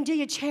aren't looking, do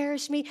you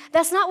cherish me?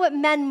 That's not what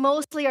men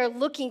mostly are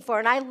looking for.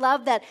 And I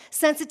love that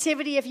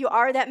sensitivity. If you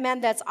are that man,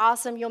 that's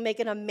awesome. You'll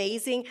make an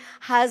amazing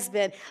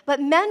husband.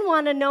 But men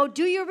want to know,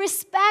 do you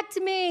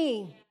respect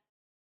me?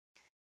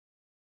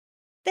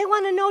 They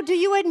want to know, do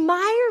you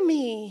admire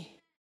me?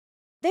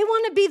 They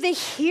want to be the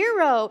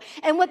hero.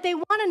 And what they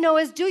want to know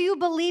is, do you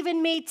believe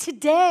in me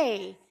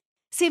today?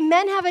 See,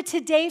 men have a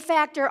today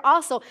factor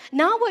also.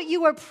 Not what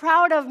you were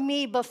proud of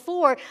me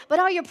before, but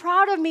are you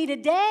proud of me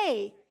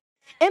today?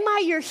 Am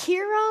I your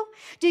hero?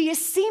 Do you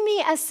see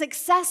me as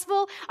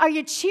successful? Are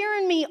you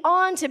cheering me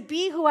on to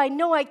be who I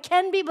know I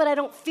can be, but I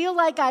don't feel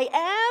like I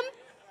am?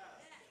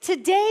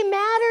 Today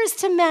matters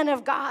to men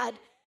of God.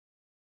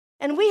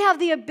 And we have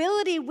the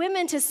ability,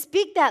 women, to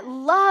speak that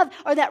love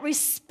or that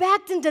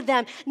respect into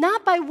them,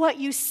 not by what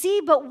you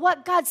see, but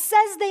what God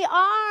says they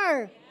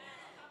are.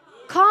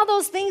 Call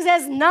those things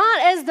as not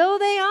as though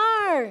they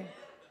are.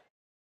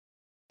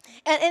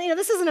 And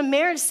this isn't a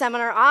marriage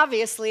seminar,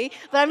 obviously,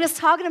 but I'm just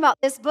talking about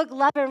this book,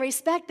 Love and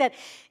Respect, that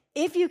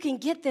if you can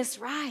get this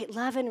right,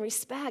 love and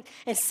respect,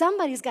 and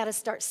somebody's got to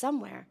start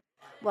somewhere.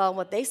 Well,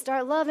 when they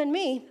start loving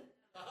me,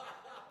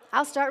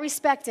 I'll start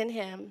respecting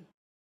him.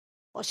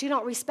 Well, she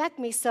don't respect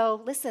me,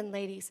 so listen,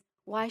 ladies,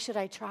 why should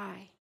I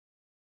try?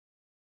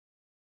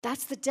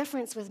 That's the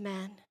difference with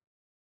men.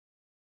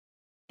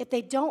 If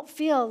they don't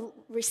feel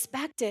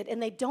respected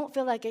and they don't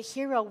feel like a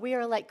hero, we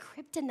are like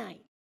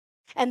kryptonite.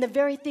 And the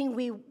very thing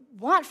we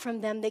want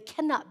from them, they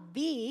cannot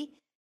be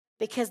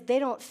because they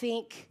don't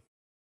think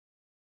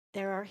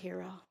they're our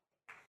hero.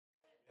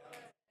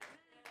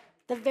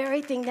 The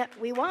very thing that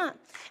we want.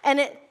 And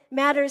it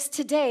matters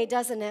today,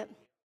 doesn't it?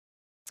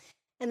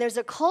 And there's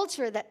a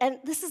culture that, and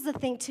this is the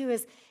thing too,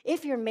 is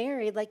if you're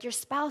married, like your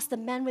spouse, the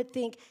men would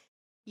think,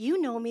 you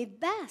know me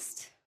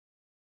best.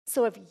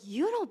 So if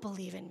you don't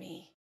believe in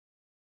me,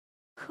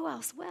 who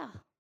else will?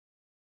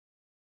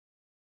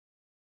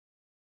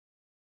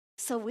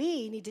 So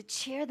we need to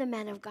cheer the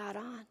men of God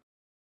on.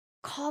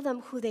 Call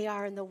them who they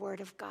are in the Word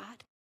of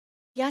God.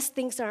 Yes,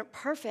 things aren't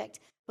perfect,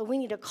 but we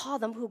need to call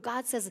them who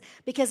God says,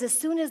 because as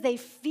soon as they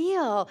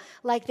feel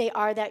like they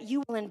are, that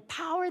you will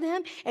empower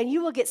them and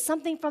you will get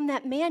something from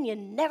that man you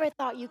never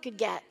thought you could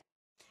get.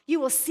 You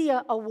will see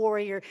a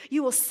warrior.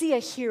 You will see a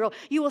hero.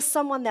 You will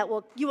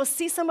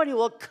see somebody who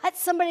will cut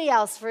somebody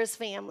else for his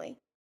family.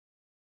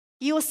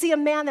 You will see a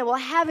man that will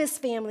have his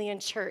family in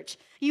church.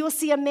 You will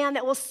see a man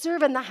that will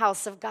serve in the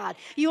house of God.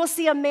 You will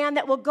see a man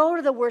that will go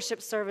to the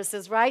worship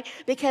services, right?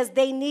 Because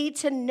they need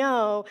to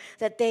know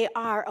that they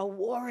are a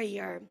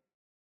warrior.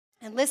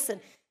 And listen,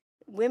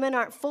 women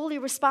aren't fully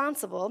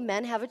responsible.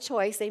 Men have a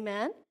choice,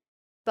 amen?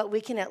 But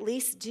we can at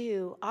least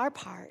do our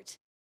part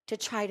to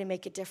try to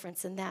make a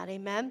difference in that,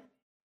 amen?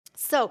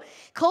 So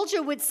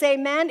culture would say,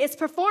 man, it's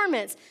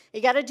performance.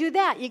 You got to do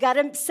that. You got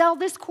to sell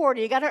this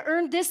quarter. You got to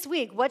earn this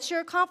week. What's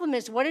your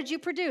accomplishments? What did you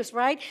produce,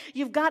 right?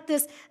 You've got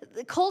this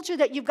culture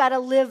that you've got to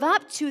live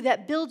up to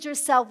that builds your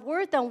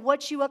self-worth on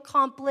what you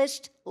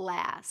accomplished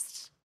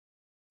last.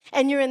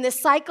 And you're in this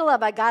cycle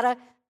of, I got to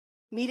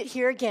meet it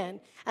here again,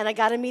 and I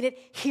got to meet it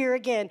here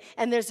again.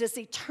 And there's this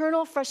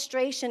eternal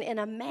frustration in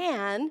a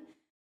man,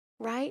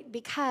 right?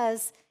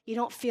 Because you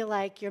don't feel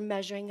like you're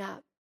measuring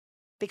up.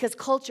 Because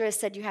culture has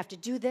said you have to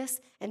do this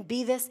and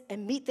be this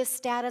and meet this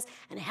status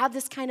and have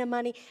this kind of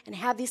money and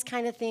have these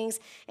kind of things.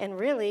 And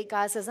really,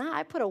 God says,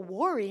 I put a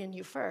warrior in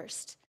you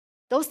first.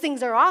 Those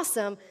things are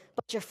awesome,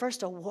 but you're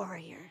first a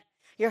warrior.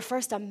 You're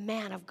first a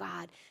man of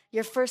God.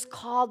 You're first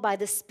called by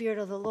the Spirit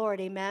of the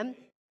Lord, amen?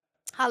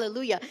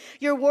 Hallelujah.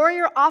 Your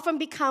warrior often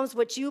becomes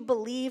what you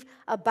believe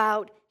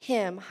about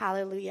him.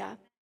 Hallelujah.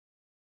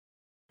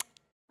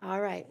 All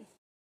right,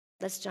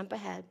 let's jump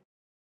ahead.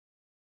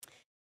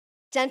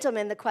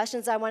 Gentlemen, the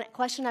question I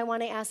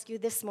want to ask you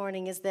this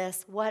morning is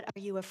this: what are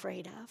you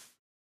afraid of?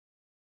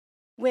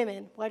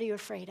 Women, what are you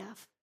afraid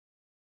of?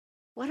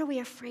 What are we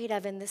afraid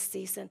of in this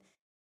season?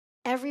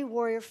 Every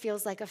warrior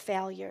feels like a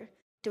failure.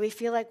 Do we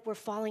feel like we're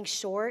falling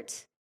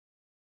short,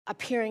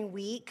 appearing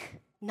weak,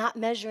 not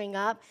measuring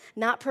up,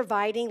 not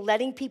providing,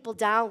 letting people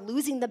down,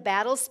 losing the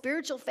battle,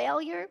 spiritual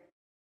failure?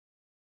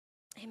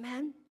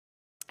 Amen?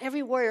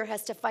 Every warrior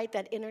has to fight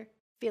that inner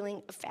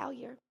feeling of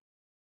failure.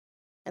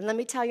 And let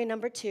me tell you,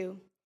 number 2,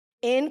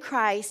 in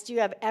Christ, you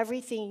have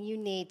everything you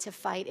need to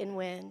fight and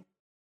win.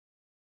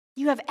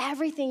 You have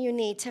everything you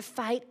need to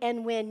fight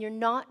and win. You're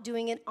not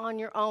doing it on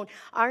your own.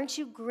 Aren't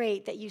you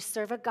great that you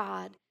serve a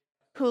God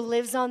who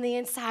lives on the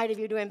inside of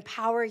you to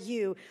empower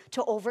you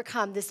to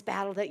overcome this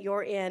battle that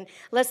you're in?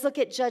 Let's look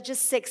at Judges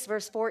 6,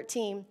 verse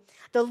 14.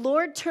 The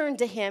Lord turned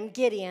to him,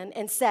 Gideon,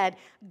 and said,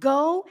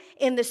 "Go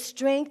in the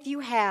strength you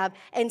have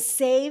and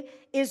save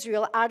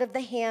Israel out of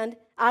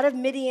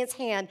Midian's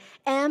hand.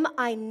 Am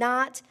I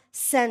not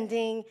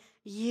sending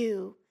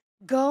you?"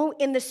 Go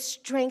in the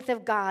strength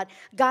of God.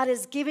 God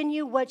has given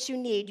you what you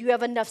need. You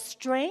have enough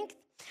strength,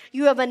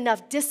 you have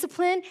enough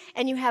discipline,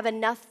 and you have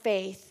enough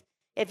faith.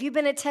 If you've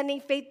been attending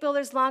Faith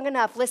Builders long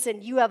enough,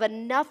 listen, you have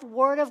enough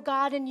Word of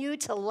God in you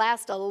to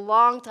last a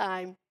long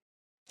time.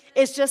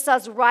 It's just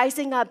us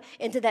rising up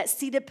into that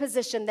seated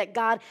position that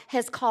God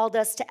has called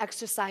us to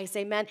exercise,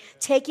 amen?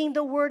 Taking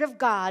the Word of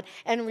God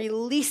and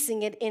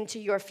releasing it into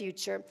your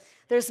future.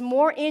 There's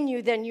more in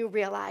you than you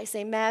realize,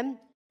 amen?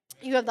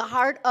 You have the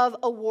heart of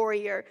a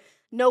warrior.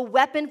 No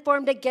weapon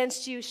formed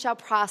against you shall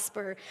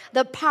prosper.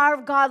 The power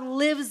of God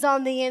lives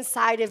on the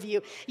inside of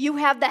you. You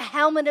have the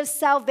helmet of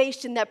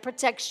salvation that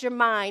protects your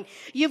mind.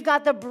 You've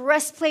got the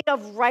breastplate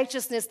of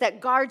righteousness that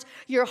guards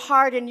your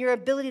heart and your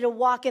ability to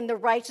walk in the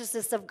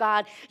righteousness of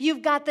God.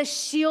 You've got the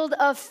shield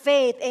of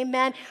faith,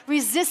 amen,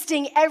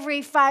 resisting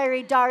every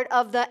fiery dart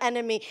of the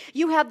enemy.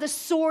 You have the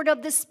sword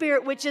of the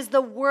Spirit, which is the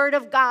word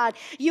of God.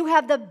 You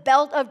have the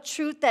belt of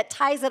truth that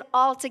ties it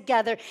all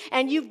together.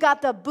 And you've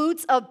got the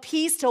boots of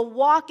peace to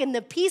walk in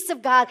the peace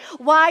of God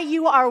while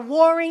you are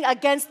warring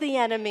against the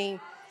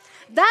enemy.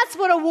 That's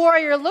what a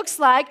warrior looks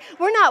like.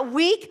 We're not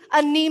weak,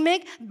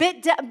 anemic,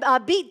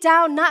 beat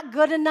down, not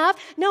good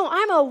enough. No,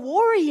 I'm a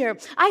warrior.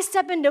 I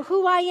step into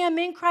who I am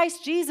in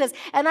Christ Jesus,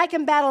 and I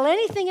can battle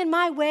anything in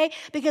my way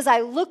because I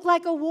look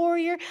like a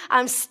warrior,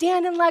 I'm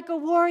standing like a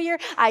warrior,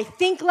 I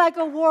think like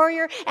a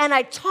warrior, and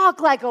I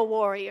talk like a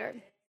warrior.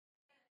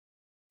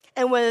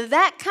 And when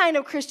that kind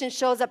of Christian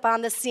shows up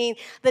on the scene,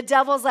 the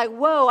devil's like,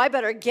 whoa, I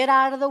better get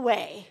out of the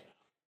way.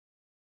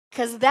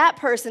 Because that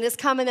person is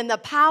coming in the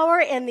power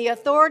and the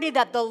authority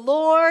that the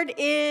Lord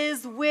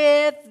is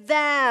with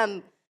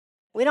them.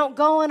 We don't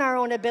go in our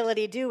own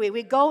ability, do we?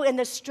 We go in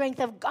the strength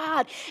of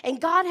God. And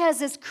God has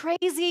this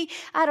crazy,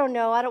 I don't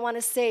want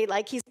to say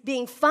like he's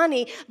being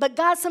funny, but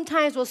God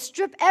sometimes will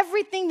strip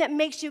everything that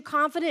makes you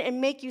confident and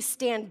make you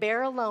stand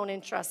bare alone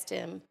and trust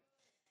him.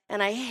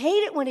 And I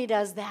hate it when he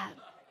does that.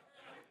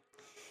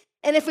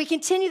 And if we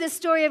continue the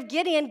story of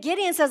Gideon,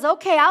 Gideon says,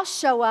 okay, I'll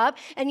show up.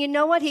 And you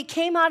know what? He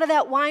came out of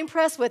that wine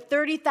press with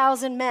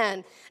 30,000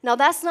 men. Now,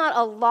 that's not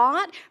a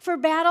lot for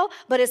battle,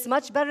 but it's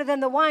much better than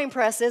the wine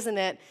press, isn't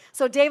it?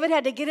 So David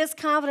had to get his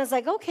confidence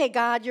like, okay,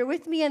 God, you're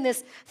with me in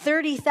this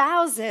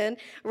 30,000,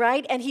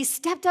 right? And he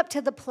stepped up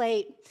to the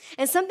plate.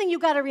 And something you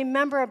got to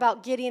remember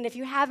about Gideon, if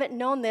you haven't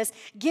known this,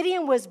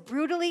 Gideon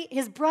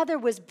his brother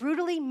was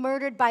brutally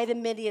murdered by the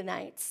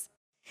Midianites.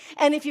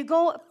 And if you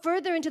go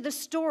further into the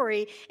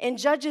story in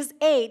Judges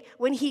 8,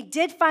 when he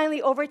did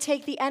finally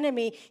overtake the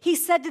enemy, he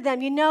said to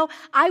them,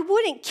 I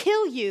wouldn't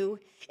kill you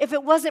if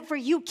it wasn't for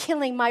you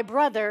killing my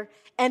brother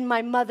and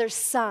my mother's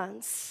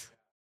sons.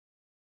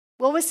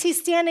 What was he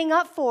standing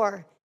up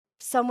for?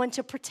 Someone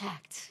to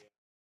protect.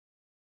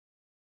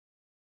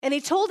 And he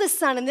told his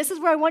son, and this is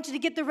where I want you to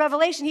get the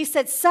revelation, he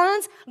said,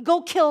 sons,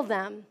 go kill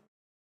them.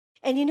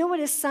 And you know what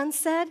his son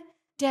said?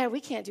 Dad,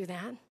 we can't do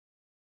that.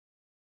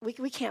 We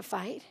can't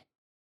fight.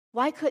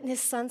 Why couldn't his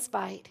sons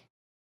fight?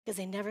 Because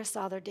they never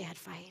saw their dad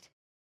fight.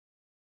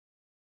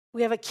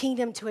 We have a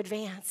kingdom to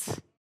advance.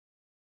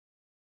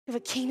 We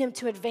have a kingdom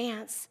to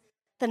advance.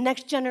 The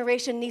next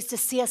generation needs to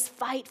see us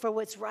fight for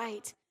what's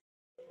right.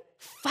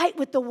 Fight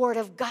with the word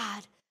of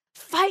God.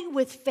 Fight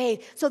with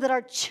faith so that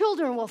our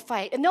children will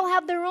fight. And they'll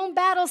have their own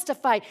battles to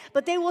fight.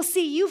 But they will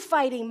see you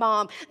fighting,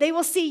 Mom. They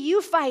will see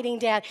you fighting,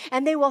 Dad.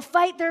 And they will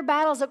fight their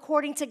battles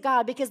according to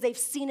God because they've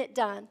seen it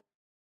done.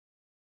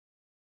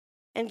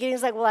 And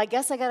Gideon's like, well, I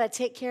guess I got to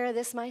take care of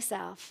this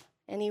myself.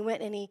 And he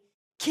went and he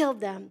killed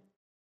them.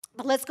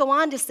 But let's go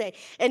on to say,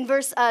 in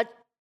verse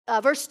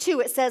 2,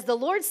 it says, the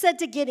Lord said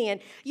to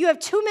Gideon, you have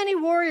too many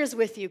warriors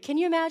with you. Can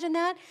you imagine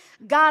that?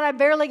 God, I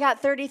barely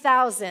got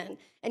 30,000.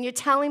 And you're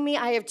telling me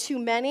I have too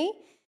many?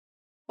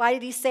 Why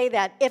did he say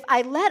that? If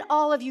I let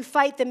all of you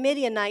fight the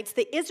Midianites,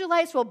 the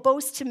Israelites will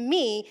boast to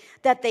me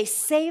that they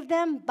saved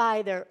them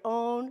by their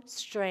own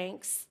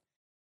strengths.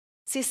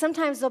 See,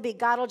 sometimes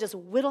God will just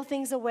whittle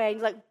things away. And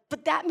you're like,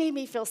 but that made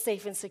me feel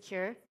safe and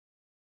secure.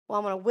 Well,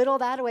 I'm going to whittle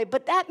that away.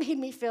 But that made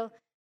me feel,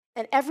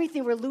 and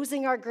everything, we're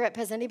losing our grip.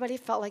 Has anybody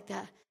felt like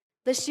that?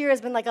 This year has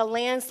been like a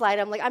landslide.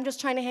 I'm just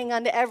trying to hang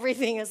on to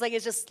everything. It's like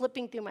it's just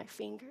slipping through my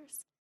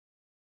fingers.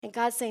 And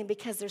God's saying,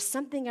 because there's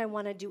something I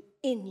want to do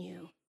in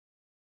you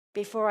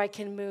before I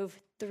can move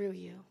through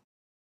you.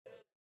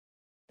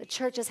 The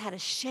church has had a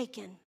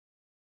shaken.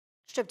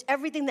 Stripped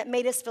everything that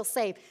made us feel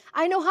safe.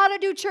 I know how to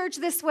do church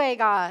this way,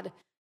 God.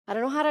 I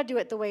don't know how to do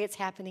it the way it's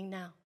happening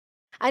now.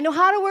 I know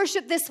how to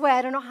worship this way.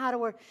 I don't know how to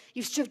work.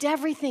 You've stripped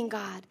everything,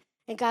 God.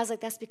 And God's like,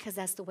 that's because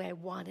that's the way I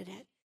wanted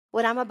it.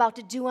 What I'm about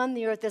to do on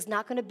the earth is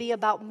not going to be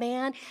about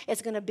man.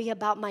 It's going to be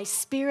about my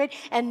spirit,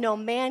 and no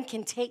man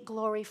can take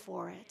glory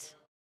for it.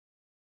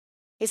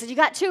 He said, you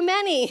got too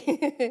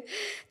many.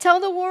 Tell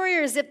the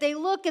warriors, if they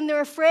look and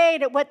they're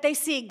afraid at what they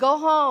see, go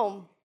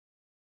home.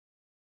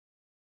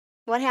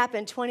 What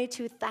happened?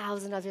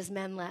 22,000 of his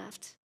men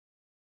left.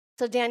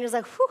 So Daniel's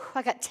like, whew,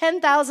 I got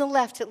 10,000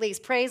 left at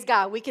least. Praise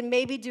God. We can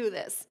maybe do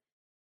this.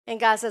 And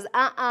God says,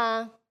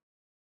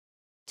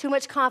 too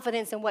much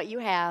confidence in what you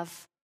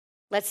have.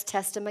 Let's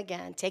test him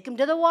again. Take him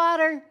to the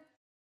water.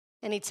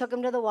 And he took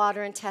him to the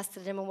water and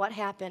tested him. And what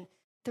happened?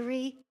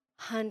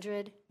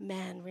 300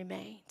 men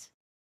remained.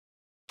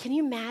 Can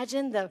you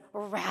imagine the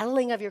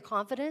rattling of your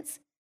confidence?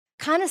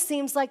 Kind of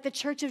seems like the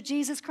Church of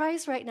Jesus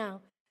Christ right now.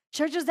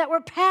 Churches that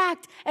were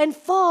packed and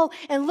full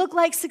and look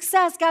like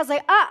success. God's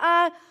like,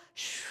 I'm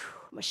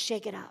going to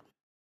shake it up.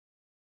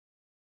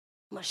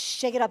 I'm going to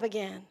shake it up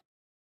again.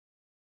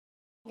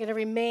 You're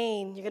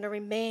going to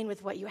remain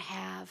with what you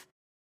have.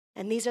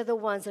 And these are the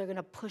ones that are going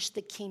to push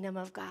the kingdom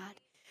of God.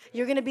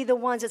 You're going to be the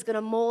ones that's going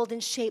to mold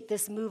and shape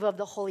this move of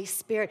the Holy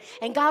Spirit.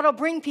 And God will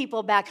bring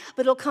people back,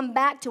 but it'll come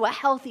back to a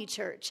healthy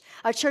church,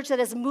 a church that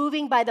is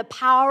moving by the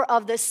power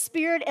of the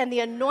Spirit and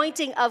the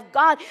anointing of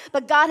God.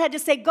 But God had to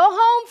say, go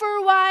home for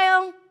a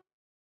while.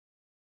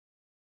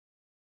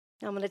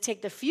 I'm going to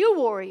take the few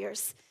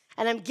warriors,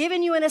 and I'm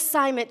giving you an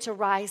assignment to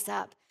rise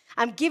up.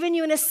 I'm giving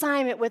you an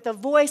assignment with a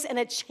voice and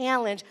a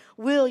challenge.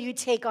 Will you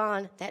take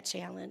on that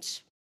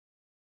challenge?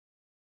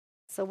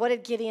 So what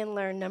did Gideon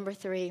learn? Number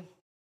 3.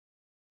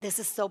 This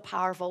is so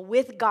powerful.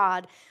 With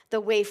God, the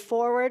way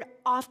forward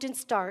often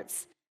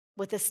starts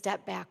with a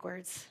step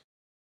backwards.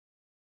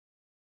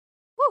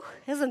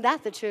 Whew, isn't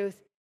that the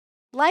truth?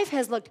 Life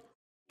has looked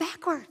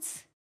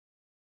backwards.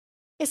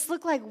 It's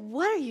looked like,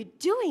 what are you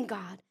doing,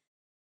 God?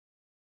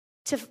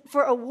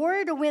 For a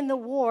warrior to win the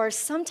war,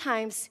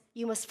 sometimes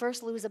you must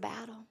first lose a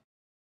battle.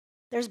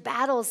 There's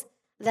battles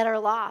that are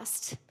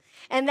lost.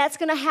 And that's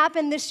going to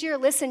happen this year.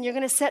 Listen, you're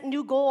going to set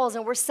new goals,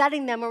 and we're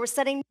setting them, and we're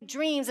setting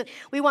dreams, and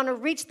we want to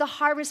reach the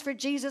harvest for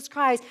Jesus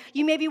Christ.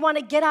 You maybe want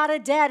to get out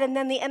of debt, and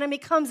then the enemy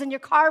comes and your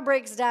car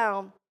breaks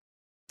down.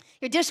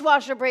 Your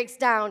dishwasher breaks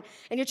down,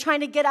 and you're trying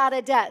to get out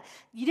of debt.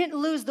 You didn't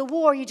lose the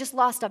war, you just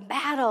lost a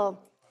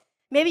battle.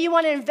 Maybe you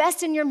want to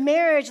invest in your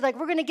marriage, like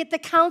we're going to get the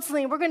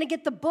counseling, we're going to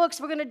get the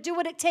books, we're going to do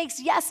what it takes.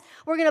 Yes,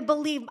 we're going to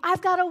believe,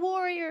 I've got a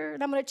warrior,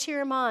 and I'm going to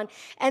cheer him on.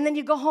 And then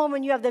you go home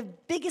and you have the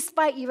biggest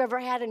fight you've ever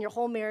had in your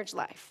whole marriage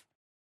life.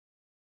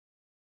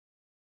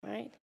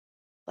 Right?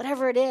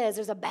 Whatever it is,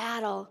 there's a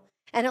battle,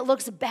 and it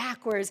looks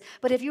backwards.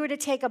 But if you were to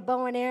take a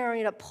bow and arrow and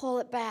you to pull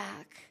it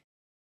back,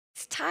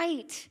 it's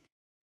tight,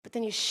 but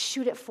then you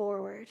shoot it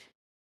forward.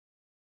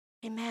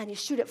 Amen. You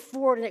shoot it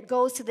forward, and it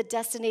goes to the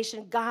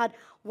destination God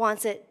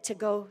wants it to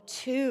go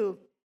to.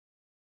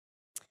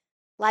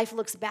 Life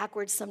looks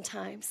backwards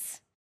sometimes.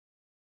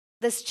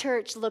 This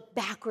church looked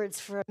backwards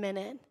for a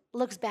minute.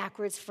 Looks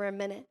backwards for a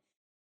minute.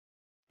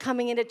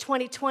 Coming into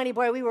 2020,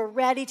 boy, we were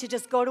ready to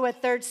just go to a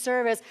third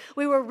service.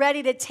 We were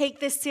ready to take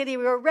this city.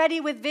 We were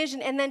ready with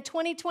vision, and then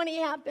 2020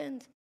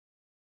 happened.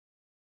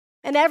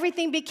 And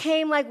everything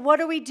became like, what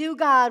do we do,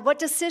 God? What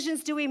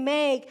decisions do we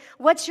make?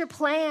 What's your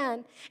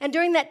plan? And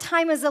during that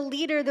time as a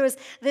leader, there was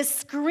this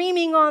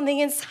screaming on the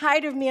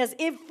inside of me as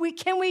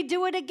can we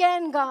do it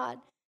again, God?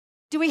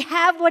 Do we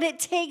have what it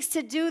takes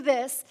to do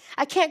this?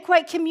 I can't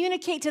quite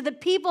communicate to the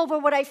people for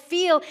what I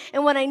feel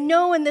and what I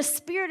know in the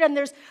spirit, and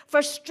there's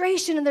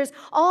frustration, and there's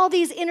all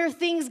these inner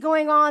things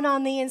going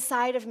on the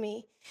inside of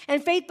me.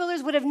 And Faith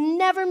Builders would have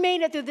never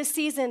made it through the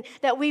season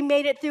that we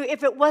made it through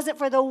if it wasn't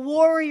for the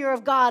warrior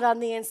of God on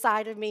the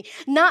inside of me.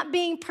 Not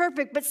being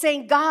perfect, but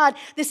saying, God,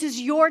 this is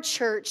your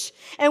church,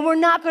 and we're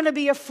not going to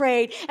be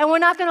afraid, and we're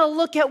not going to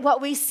look at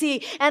what we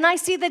see. And I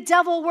see the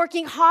devil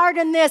working hard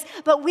in this,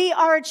 but we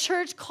are a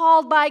church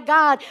called by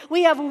God.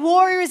 We have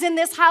warriors in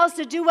this house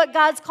to do what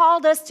God's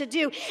called us to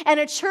do, and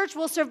a church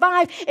will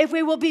survive if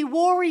we will be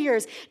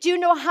warriors. Do you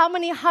know how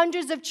many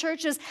hundreds of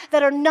churches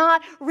that are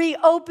not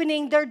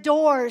reopening their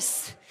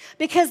doors?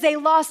 Because they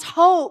lost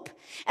hope,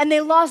 and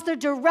they lost their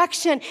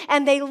direction,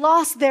 and they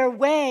lost their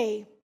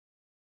way.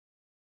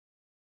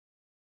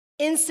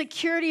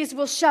 Insecurities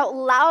will shout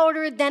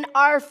louder than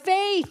our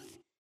faith,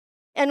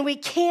 and we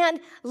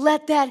can't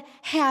let that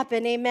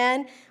happen,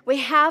 amen? We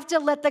have to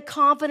let the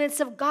confidence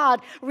of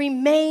God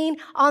remain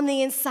on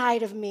the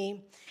inside of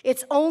me.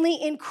 It's only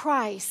in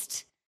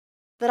Christ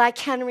that I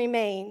can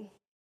remain.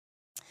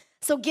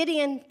 So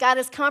Gideon got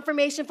his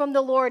confirmation from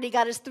the Lord. He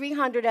got his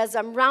 300 as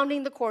I'm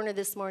rounding the corner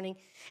this morning.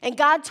 And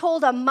God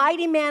told a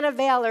mighty man of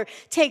valor,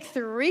 take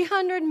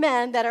 300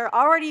 men that are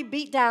already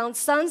beat down,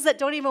 sons that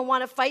don't even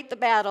want to fight the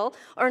battle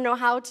or know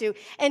how to,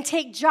 and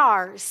take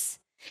jars.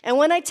 And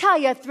when I tell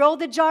you, throw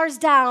the jars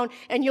down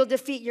and you'll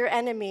defeat your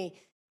enemy.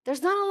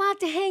 There's not a lot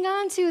to hang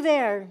on to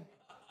there.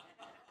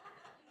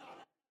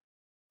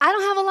 I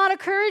don't have a lot of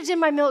courage in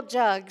my milk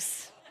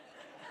jugs.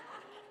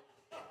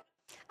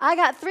 I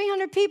got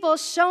 300 people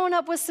showing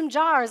up with some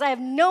jars. I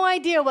have no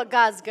idea what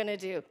God's going to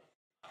do.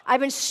 I've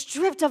been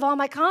stripped of all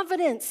my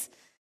confidence.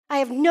 I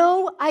have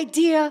no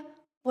idea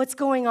what's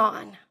going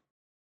on.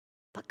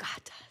 But God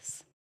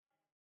does.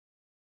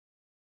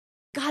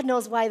 God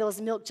knows why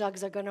those milk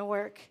jugs are going to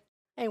work.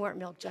 They weren't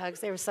milk jugs.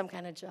 They were some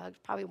kind of jug,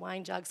 probably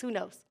wine jugs. Who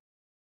knows?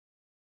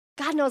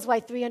 God knows why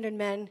 300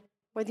 men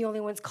were the only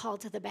ones called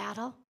to the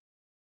battle.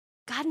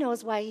 God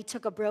knows why he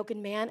took a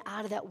broken man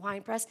out of that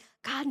wine press.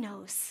 God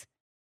knows.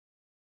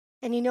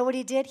 And you know what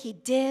he did? He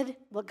did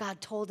what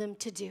God told him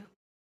to do.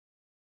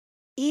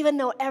 Even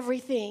though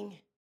everything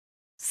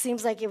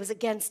seems like it was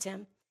against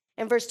him.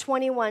 In verse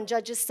 21,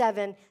 Judges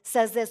 7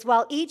 says this,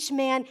 while each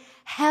man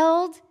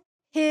held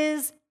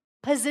his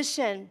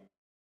position.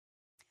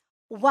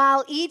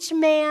 While each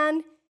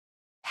man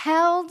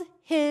held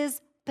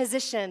his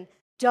position.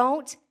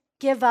 Don't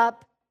give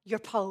up your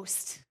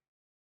post.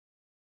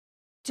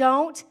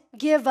 Don't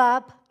give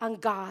up on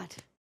God.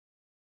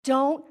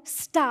 Don't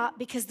stop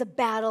because the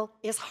battle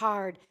is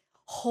hard.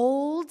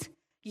 Hold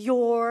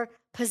your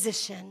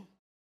position.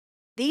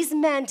 These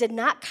men did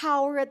not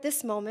cower at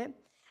this moment.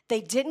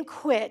 They didn't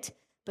quit,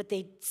 but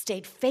they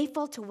stayed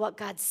faithful to what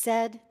God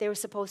said they were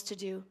supposed to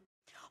do.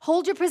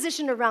 Hold your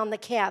position around the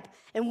camp.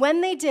 And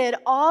when they did,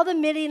 all the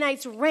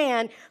Midianites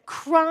ran,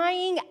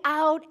 crying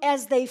out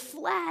as they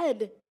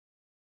fled.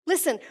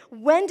 Listen,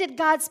 when did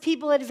God's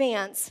people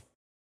advance?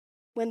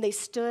 When they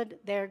stood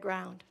their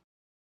ground.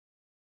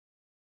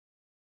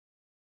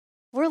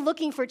 We're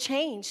looking for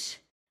change,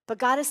 but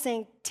God is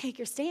saying, take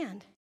your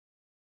stand.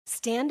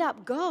 Stand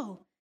up, go.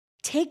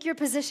 Take your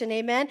position,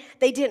 amen?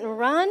 They didn't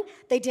run,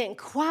 they didn't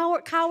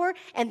cower,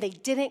 and they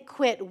didn't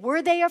quit.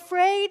 Were they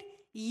afraid?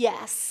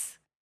 Yes.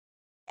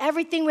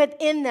 Everything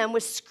within them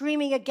was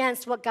screaming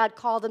against what God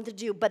called them to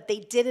do, but they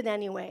did it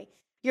anyway.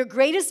 Your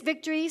greatest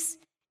victories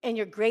and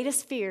your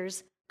greatest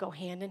fears go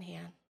hand in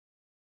hand.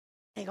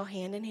 They go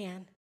hand in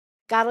hand.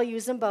 God will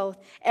use them both.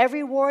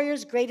 Every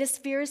warrior's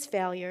greatest fear is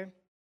failure,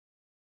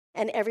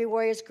 and every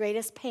warrior's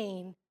greatest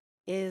pain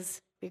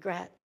is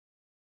regret.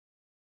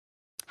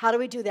 How do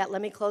we do that?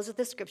 Let me close with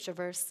this scripture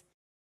verse.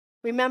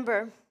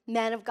 Remember,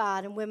 men of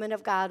God and women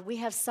of God, we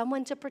have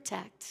someone to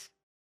protect.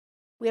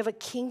 We have a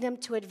kingdom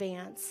to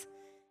advance,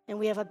 and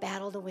we have a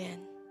battle to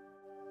win.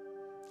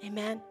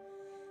 Amen?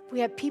 We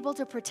have people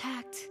to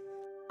protect.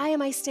 Why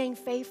am I staying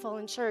faithful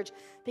in church?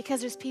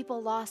 Because there's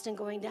people lost and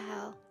going to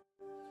hell.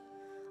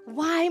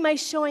 Why am I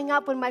showing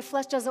up when my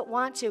flesh doesn't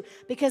want to?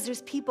 Because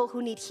there's people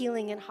who need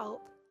healing and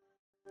hope.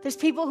 There's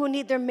people who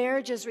need their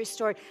marriages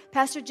restored.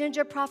 Pastor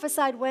Ginger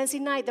prophesied Wednesday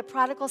night, the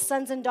prodigal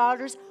sons and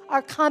daughters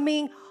are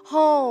coming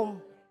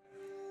home.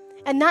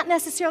 And not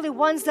necessarily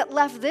ones that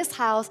left this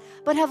house,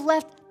 but have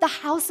left the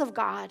house of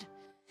God.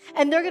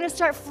 And they're going to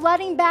start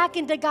flooding back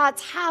into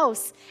God's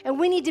house. And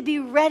we need to be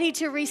ready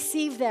to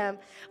receive them.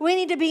 We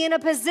need to be in a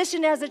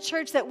position as a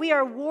church that we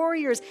are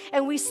warriors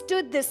and we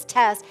stood this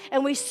test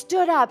and we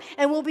stood up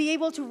and we'll be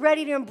able to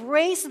ready to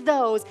embrace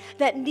those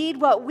that need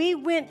what we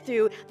went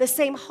through, the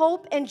same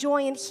hope and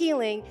joy and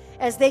healing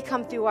as they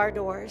come through our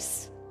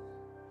doors.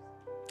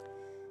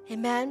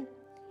 Amen.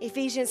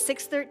 Ephesians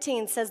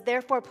 6:13 says,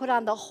 therefore put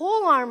on the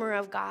whole armor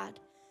of God,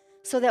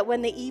 so that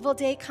when the evil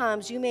day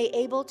comes, you may be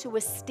able to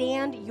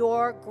withstand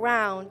your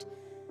ground.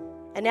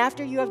 And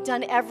after you have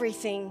done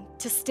everything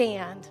to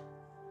stand,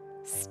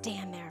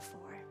 stand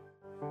therefore.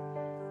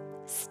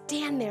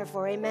 Stand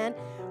therefore, amen?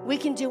 We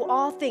can do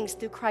all things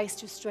through Christ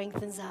who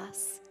strengthens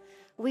us.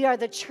 We are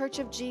the church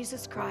of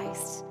Jesus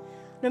Christ.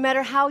 No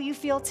matter how you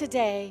feel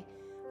today,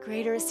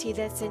 greater is he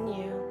that's in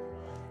you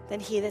than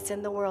he that's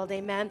in the world,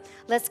 amen?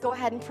 Let's go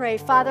ahead and pray.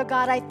 Father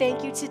God, I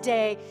thank you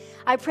today.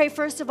 I pray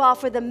first of all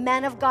for the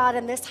men of God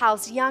in this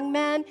house, young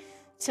men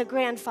to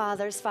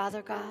grandfathers,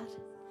 Father God,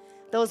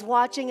 those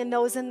watching and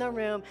those in the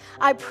room.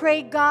 I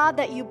pray, God,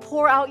 that you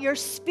pour out your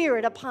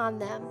spirit upon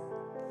them.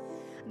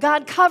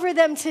 God, cover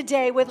them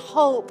today with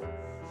hope.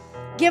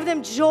 Give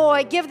them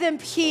joy, give them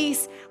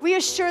peace.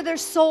 Reassure their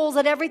souls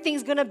that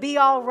everything's going to be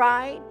all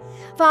right.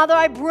 Father,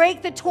 I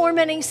break the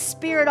tormenting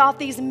spirit off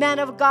these men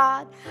of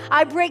God.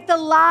 I break the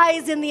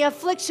lies and the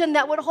affliction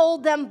that would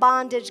hold them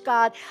bondage,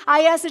 God.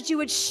 I ask that you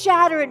would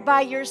shatter it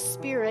by your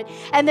spirit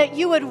and that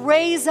you would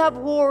raise up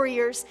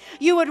warriors.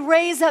 You would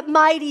raise up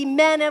mighty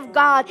men of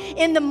God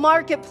in the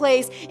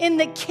marketplace, in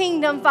the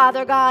kingdom,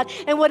 Father God,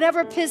 and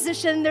whatever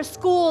position in their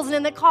schools and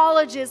in the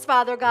colleges,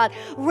 Father God.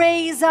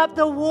 Raise up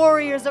the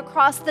warriors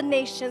across the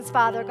nations,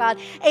 Father God,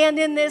 and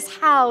in this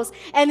house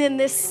and in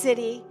this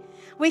city.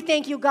 We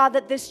thank you, God,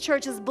 that this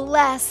church is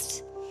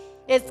blessed.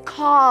 It's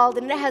called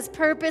and it has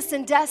purpose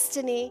and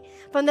destiny.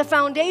 From the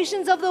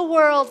foundations of the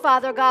world,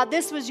 Father God,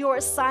 this was your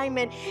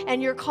assignment and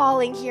your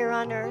calling here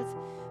on earth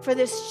for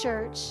this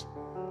church.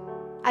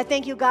 I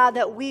thank you, God,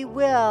 that we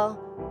will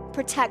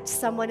protect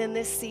someone in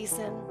this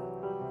season.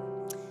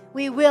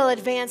 We will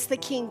advance the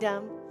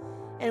kingdom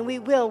and we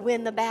will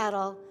win the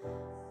battle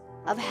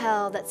of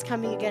hell that's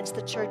coming against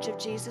the church of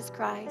Jesus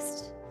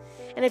Christ.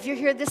 And if you're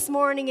here this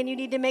morning and you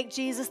need to make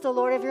Jesus the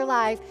Lord of your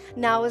life,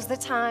 now is the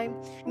time.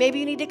 Maybe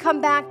you need to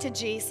come back to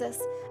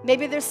Jesus.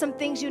 Maybe there's some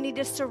things you need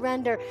to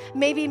surrender.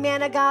 Maybe,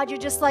 man of God, you're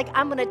just like,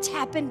 I'm going to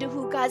tap into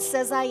who God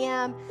says I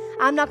am.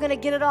 I'm not going to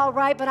get it all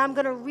right, but I'm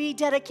going to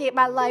rededicate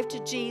my life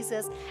to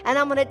Jesus. And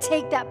I'm going to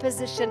take that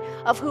position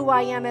of who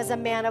I am as a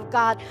man of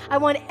God. I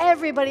want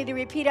everybody to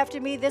repeat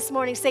after me this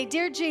morning. Say,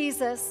 dear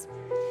Jesus,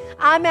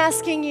 I'm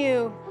asking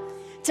you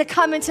to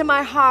come into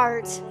my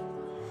heart,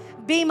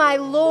 be my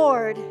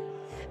Lord,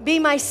 be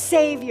my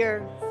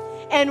Savior,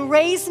 and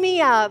raise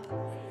me up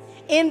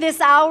in this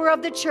hour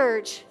of the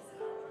church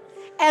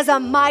as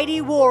a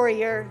mighty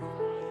warrior.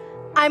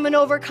 I'm an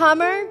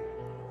overcomer.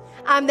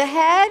 I'm the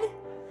head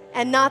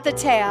and not the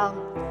tail.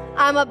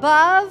 I'm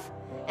above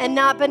and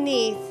not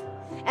beneath.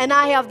 And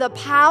I have the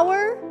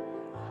power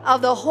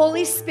of the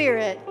Holy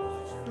Spirit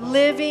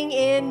living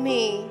in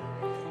me.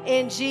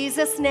 In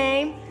Jesus'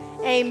 name,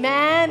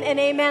 amen and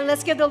amen.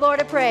 Let's give the Lord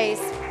a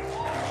praise.